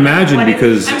 I can imagine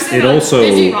because it also.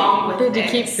 Did you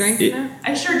keep drinking that?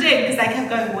 I sure did because I kept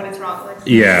going. What is wrong? Like,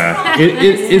 Yeah,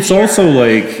 it's also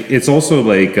like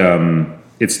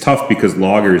it's tough because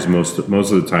lagers most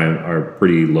of the time are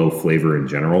pretty low flavor in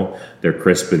general. They're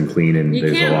crisp and clean, and You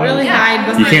there's a can't lot. really hide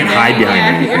behind You can't hide behind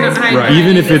anything. You're not anything. hiding Right. behind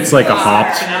Even if it's like a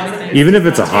anything. even if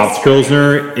it's a hopped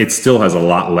pilsner, it still has a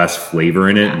lot less flavor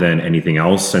in it than anything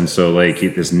else, and so like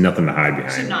there's nothing to hide should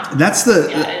behind. not. That's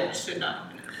Yeah, it should not.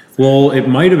 Well, it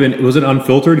might have been. Was it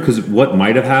unfiltered? Because what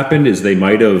might have happened is they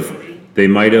might have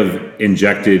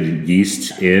injected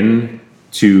yeast in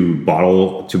to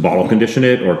bottle condition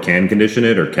it or can condition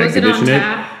it or keg Was it on condition it,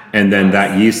 tap? and then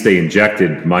that yeast they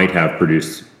injected might have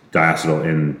produced diacetyl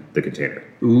in the container.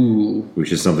 Ooh.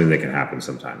 Which is something that can happen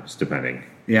sometimes, depending.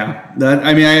 Yeah. That.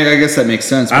 I mean, I guess that makes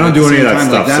sense. I don't but at do the any of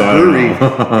same that time, stuff, so I That don't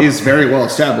brewery is very well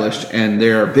established, and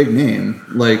they're a big name.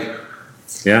 Like,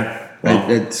 Yeah. Well,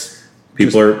 it's.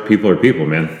 people are people,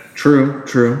 man. True.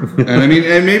 And I mean,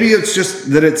 and maybe it's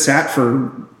just that it sat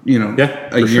for, a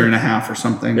year and a half or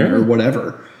something or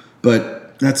whatever.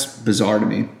 But that's bizarre to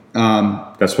me.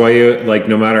 That's why you like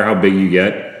no matter how big you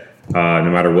get, no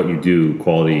matter what you do,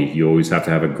 quality, you always have to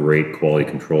have a great quality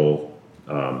control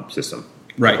system.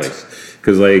 Right.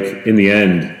 Because like in the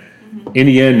end,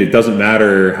 it doesn't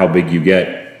matter how big you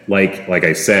get. Like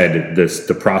I said,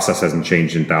 the process hasn't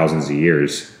changed in thousands of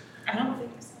years. I don't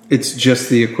think so. It's just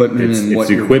the equipment and what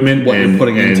you're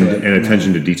putting into it. And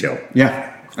attention to detail.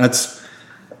 Yeah. That's.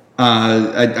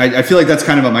 I feel like that's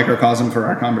kind of a microcosm for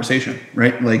our conversation,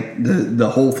 right? Like the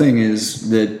whole thing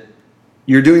is that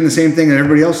you're doing the same thing that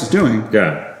everybody else is doing.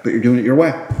 Yeah. But you're doing it your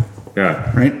way.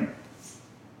 Yeah. Right?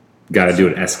 Got to do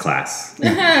an S class.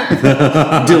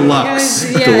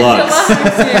 Deluxe. Deluxe.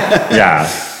 Yeah.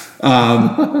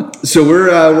 So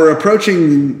we're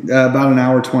approaching about an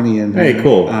hour 20 in. Hey,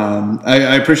 cool.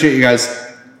 I appreciate you guys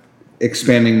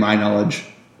expanding my knowledge.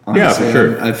 Honestly. Yeah, for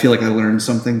sure. I feel like I learned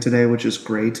something today, which is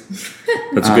great.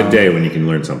 That's a good day when you can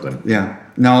learn something. Yeah.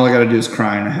 Now all I got to do is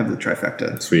cry and I have the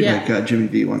trifecta. Sweet. Yeah. Like Jimmy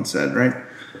V once said, right?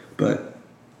 But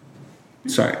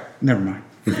sorry, never mind.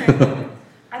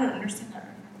 I don't understand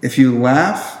that. If you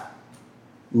laugh,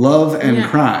 love, and Yeah.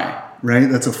 cry, right?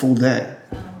 That's a full day.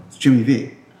 It's Jimmy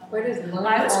V. Where does love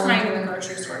I was fall crying into in the the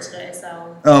grocery store today,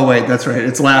 so. Oh wait, that's right.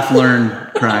 It's laugh, learn,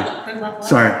 cry.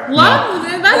 Sorry. Love,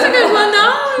 that's a good one,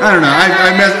 though. I don't know.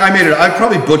 I made it. I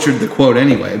probably butchered the quote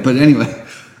anyway. But anyway.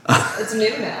 It's new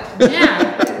now.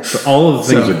 Yeah. So all of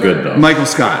the things are good though. Michael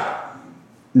Scott,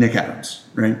 Nick Adams,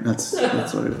 right? That's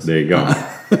what it is. There you go.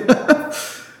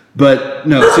 But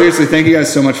no, seriously, thank you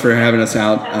guys so much for having us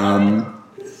out.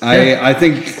 I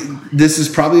think this is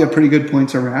probably a pretty good point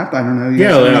to wrap. I don't know. You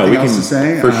guys have anything else to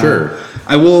say? For sure.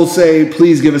 I will say,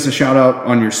 please give us a shout out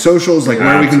on your socials, like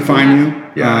where we can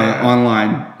find you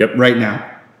online right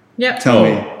now. Yep. Tell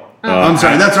me. I'm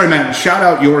sorry, that's what I meant. Shout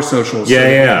out your socials.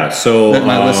 So that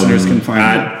my listeners can find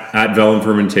at Velum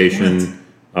Fermentation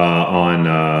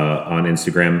on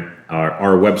Instagram.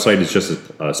 Our website is just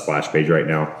a splash page right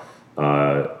now.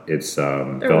 It's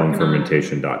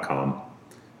velumfermentation.com.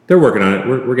 They're working on it.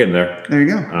 We're getting there. There you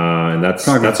go. And that's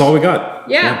all we got.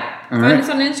 Yeah. Find us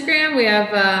on Instagram. We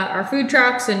have our food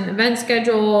trucks and event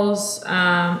schedules,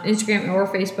 Instagram or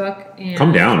Facebook. And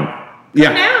Come down.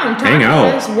 Come down. Talk Hang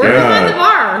out. to us. We're behind the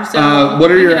bar. So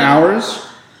what are your hours?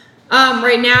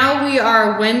 Right now we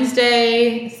are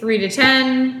Wednesday 3 to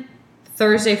 10,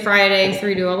 Thursday, Friday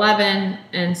 3 to 11,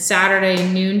 and Saturday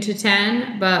noon to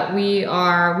 10. But we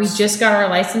just got our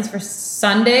license for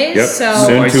Sundays. Yep. So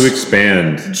soon to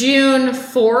expand. June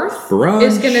 4th Brunch.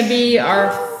 is going to be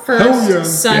our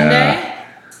first Sunday. Yeah.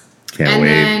 Can't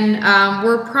wait. And then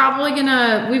we're probably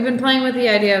we've been playing with the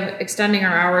idea of extending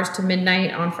our hours to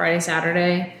midnight on Friday,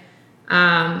 Saturday.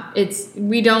 It's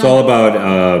all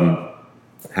about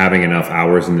having enough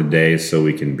hours in the day so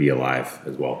we can be alive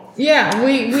as well. Yeah,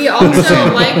 we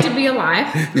also like to be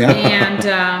alive and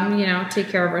take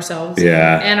care of ourselves.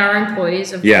 And our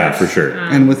employees, of course. For sure.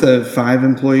 And with a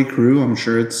 5-employee crew, I'm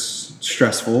sure it's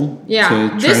stressful.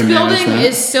 Yeah, this building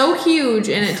is so huge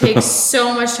and it takes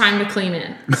so much time to clean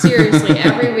it. Seriously,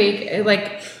 every week,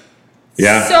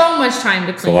 so much time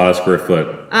to clean. It's a lot of square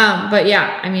foot. But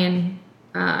yeah, I mean,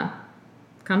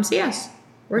 come see us.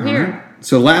 We're here. Right.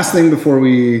 So last thing before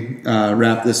we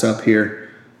wrap this up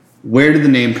here, where did the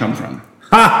name come from?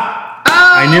 Ha!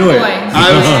 I knew it.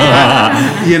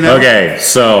 Okay,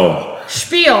 so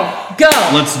spiel, go.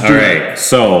 Let's do it.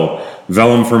 So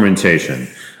Velum Fermentation.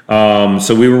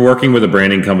 So we were working with a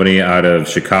branding company out of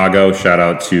Chicago. Shout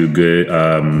out to Good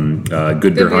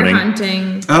Beer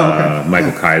Hunting. Oh, okay.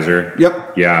 Michael Kaiser.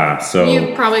 Yep. Yeah. So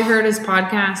you've probably heard his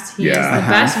podcast. He is the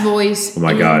best voice. Oh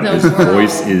my God, his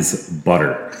voice is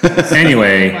butter.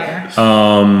 Anyway,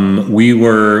 butter. we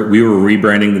were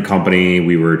rebranding the company.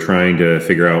 We were trying to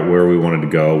figure out where we wanted to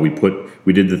go. We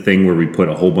did the thing where we put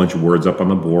a whole bunch of words up on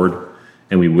the board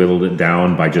and we whittled it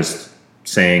down by just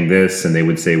saying this, and they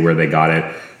would say where they got it.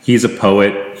 He's a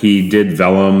poet. He did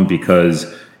Velum because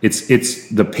it's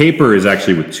the paper is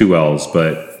actually with 2 L's,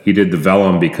 but he did the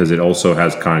Velum because it also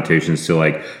has connotations to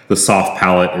like the soft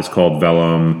palate is called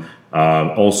Velum.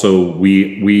 Also,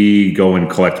 we go and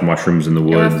collect mushrooms in the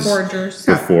woods. We're foragers.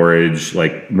 For forage,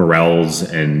 like morels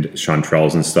and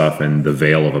chanterelles and stuff, and the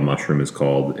veil of a mushroom is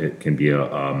called. It can be a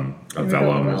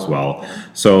velum as well.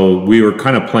 So we were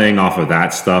kind of playing off of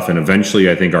that stuff, and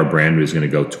eventually, I think our brand was going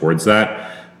to go towards that.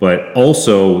 But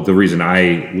also, the reason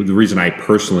I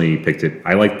personally picked it,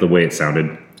 I liked the way it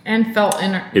sounded. And felt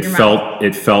in it your felt mouth.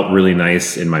 It felt really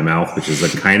nice in my mouth, which is a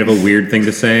kind of a weird thing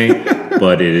to say,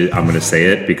 but I'm going to say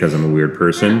it because I'm a weird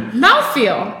person.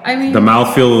 Mouthfeel. I mean, the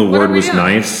mouthfeel of the word was doing?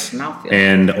 nice, Mouthfeel.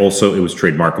 And also it was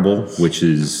trademarkable, which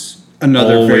is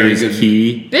another very always good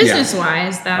key. Business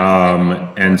wise, that.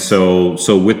 And so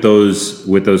with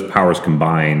those powers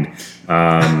combined,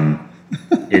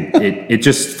 it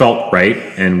just felt right,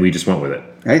 and we just went with it.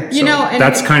 Hey, you know, and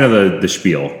that's kind of the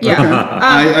spiel. Yeah.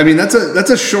 I mean, that's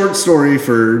a short story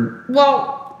for.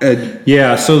 Well.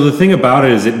 Yeah. So the thing about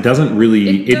it is, it doesn't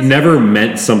really. It never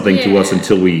meant something to us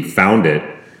until we found it.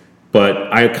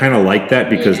 But I kind of like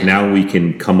that because now we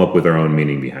can come up with our own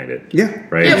meaning behind it. Yeah.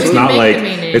 Right. Yeah, it's not like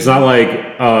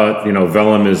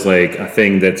Velum is like a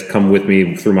thing that's come with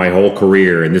me through my whole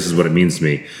career, and this is what it means to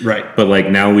me. Right. But like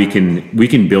now we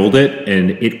can build it, and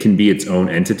it can be its own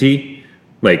entity.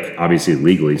 Like, obviously,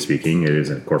 legally speaking, it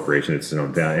is a corporation. It's its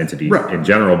own entity in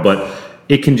general, but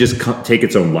it can just take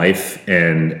its own life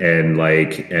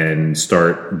and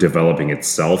start developing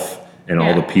itself, and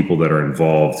all the people that are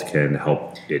involved can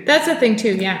help it. That's the thing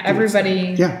too. Yeah,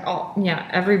 everybody.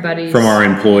 Everybody. From our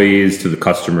employees to the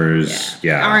customers.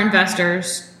 Yeah. Our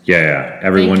investors. Yeah.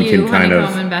 Everyone Thank you, can kind of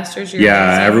Honeycomb investors.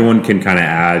 Everyone can kind of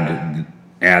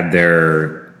add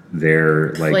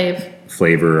their like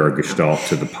flavor or gestalt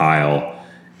to the pile.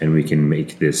 And we can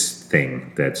make this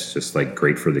thing that's just like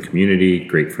great for the community,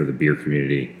 great for the beer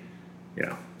community,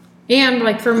 And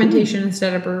like fermentation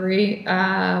instead of brewery,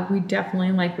 we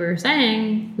definitely, like we were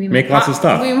saying, we Make lots of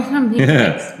stuff. We want to make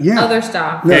like, other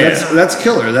stuff. No, Yeah. that's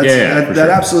killer. That sure.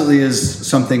 absolutely is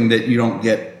something that you don't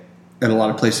get at a lot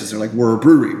of places. They're like, we're a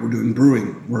brewery, we're doing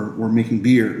brewing, we're making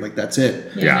beer, like that's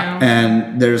it. You Yeah. know?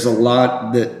 And there's a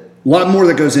lot more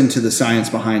that goes into the science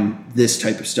behind this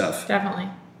type of stuff Definitely.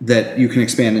 that you can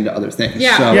expand into other things.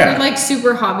 Yeah, So, we're like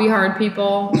super hobby hard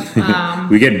people.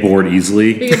 We get bored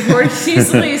easily. We get bored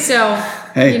easily, so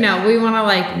Hey. you know, we want to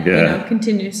like you Yeah. know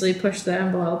continuously push the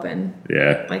envelope and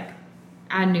Yeah. like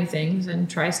add new things and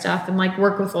try stuff and like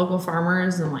work with local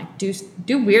farmers and like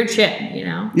do weird shit, you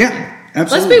know. yeah,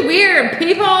 Let's absolutely. be weird,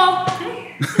 people.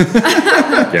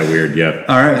 Get weird. Yep.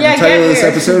 All right, Yeah, the title get of this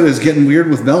weird. episode is Getting Weird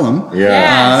with Velum.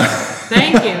 Yeah. Yes.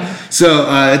 Thank you. So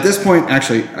at this point,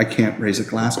 actually, I can't raise a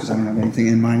glass because I don't have anything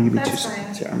in mine. Give me That's 2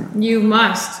 fine. seconds. Yeah, You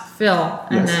must fill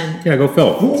and Yes. then Yeah. Go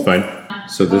fill. It's fine.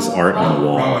 So this art on the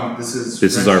wall. This is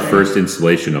This is our first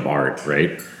installation of art,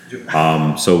 right?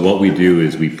 So what we do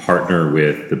is we partner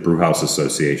with the Brewhouse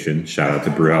Association. Shout out to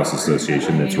Brewhouse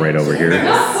Association that's right over here.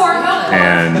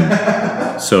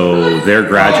 And so their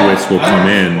graduates will come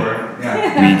in.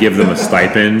 We give them a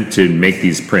stipend to make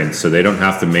these prints. So they don't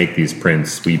have to make these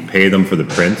prints. We pay them for the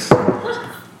prints.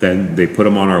 Then they put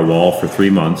them on our wall for 3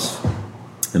 months.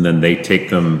 And then they take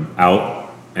them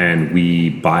out and we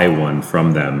buy one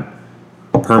from them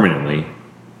permanently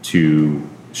to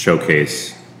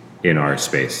showcase in our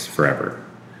space forever.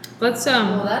 let's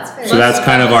Well, that's very So that's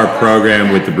kind of our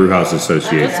program with the Brewhouse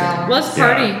Association. let's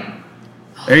party.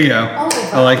 There you go.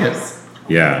 I like it.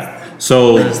 Yeah.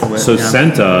 So That is the way, so yeah.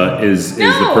 Senta is the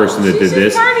No, person that she's did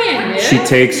this. just partying, dude.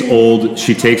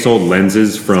 She takes old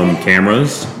lenses from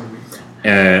cameras,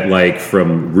 like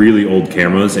from really old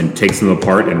cameras, and takes them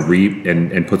apart and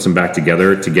and puts them back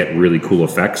together to get really cool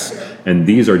effects. And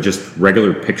these are just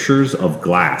regular pictures of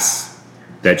glass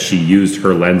that she used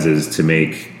her lenses to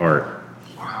make art.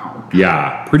 Wow.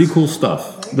 Yeah, pretty cool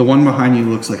stuff. The one behind you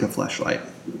looks like a fleshlight.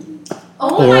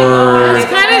 Or It's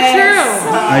kind of true.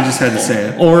 I just had to say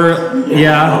it. or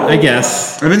yeah, I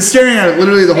guess. I've been staring at it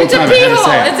literally the whole It's a time. pee I had to hole.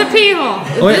 say it. It's a pee hole.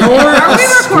 Or Are we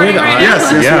recording right now? Yes,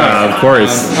 yes, we are. Yeah, of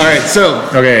course. All right, so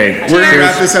Okay. we're gonna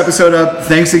wrap this episode up.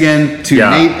 Thanks again to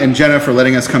Yeah. Nate and Jenna for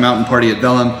letting us come out and party at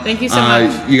Velum. Thank you so much.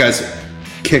 You guys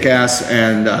kick ass,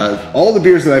 and all the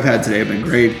beers that I've had today have been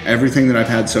great. Everything that I've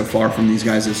had so far from these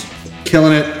guys is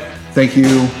killing it. Thank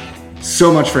you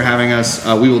so much for having us.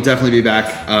 We will definitely be back.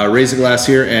 Raise a glass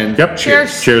here and Yep.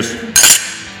 Cheers. Cheers.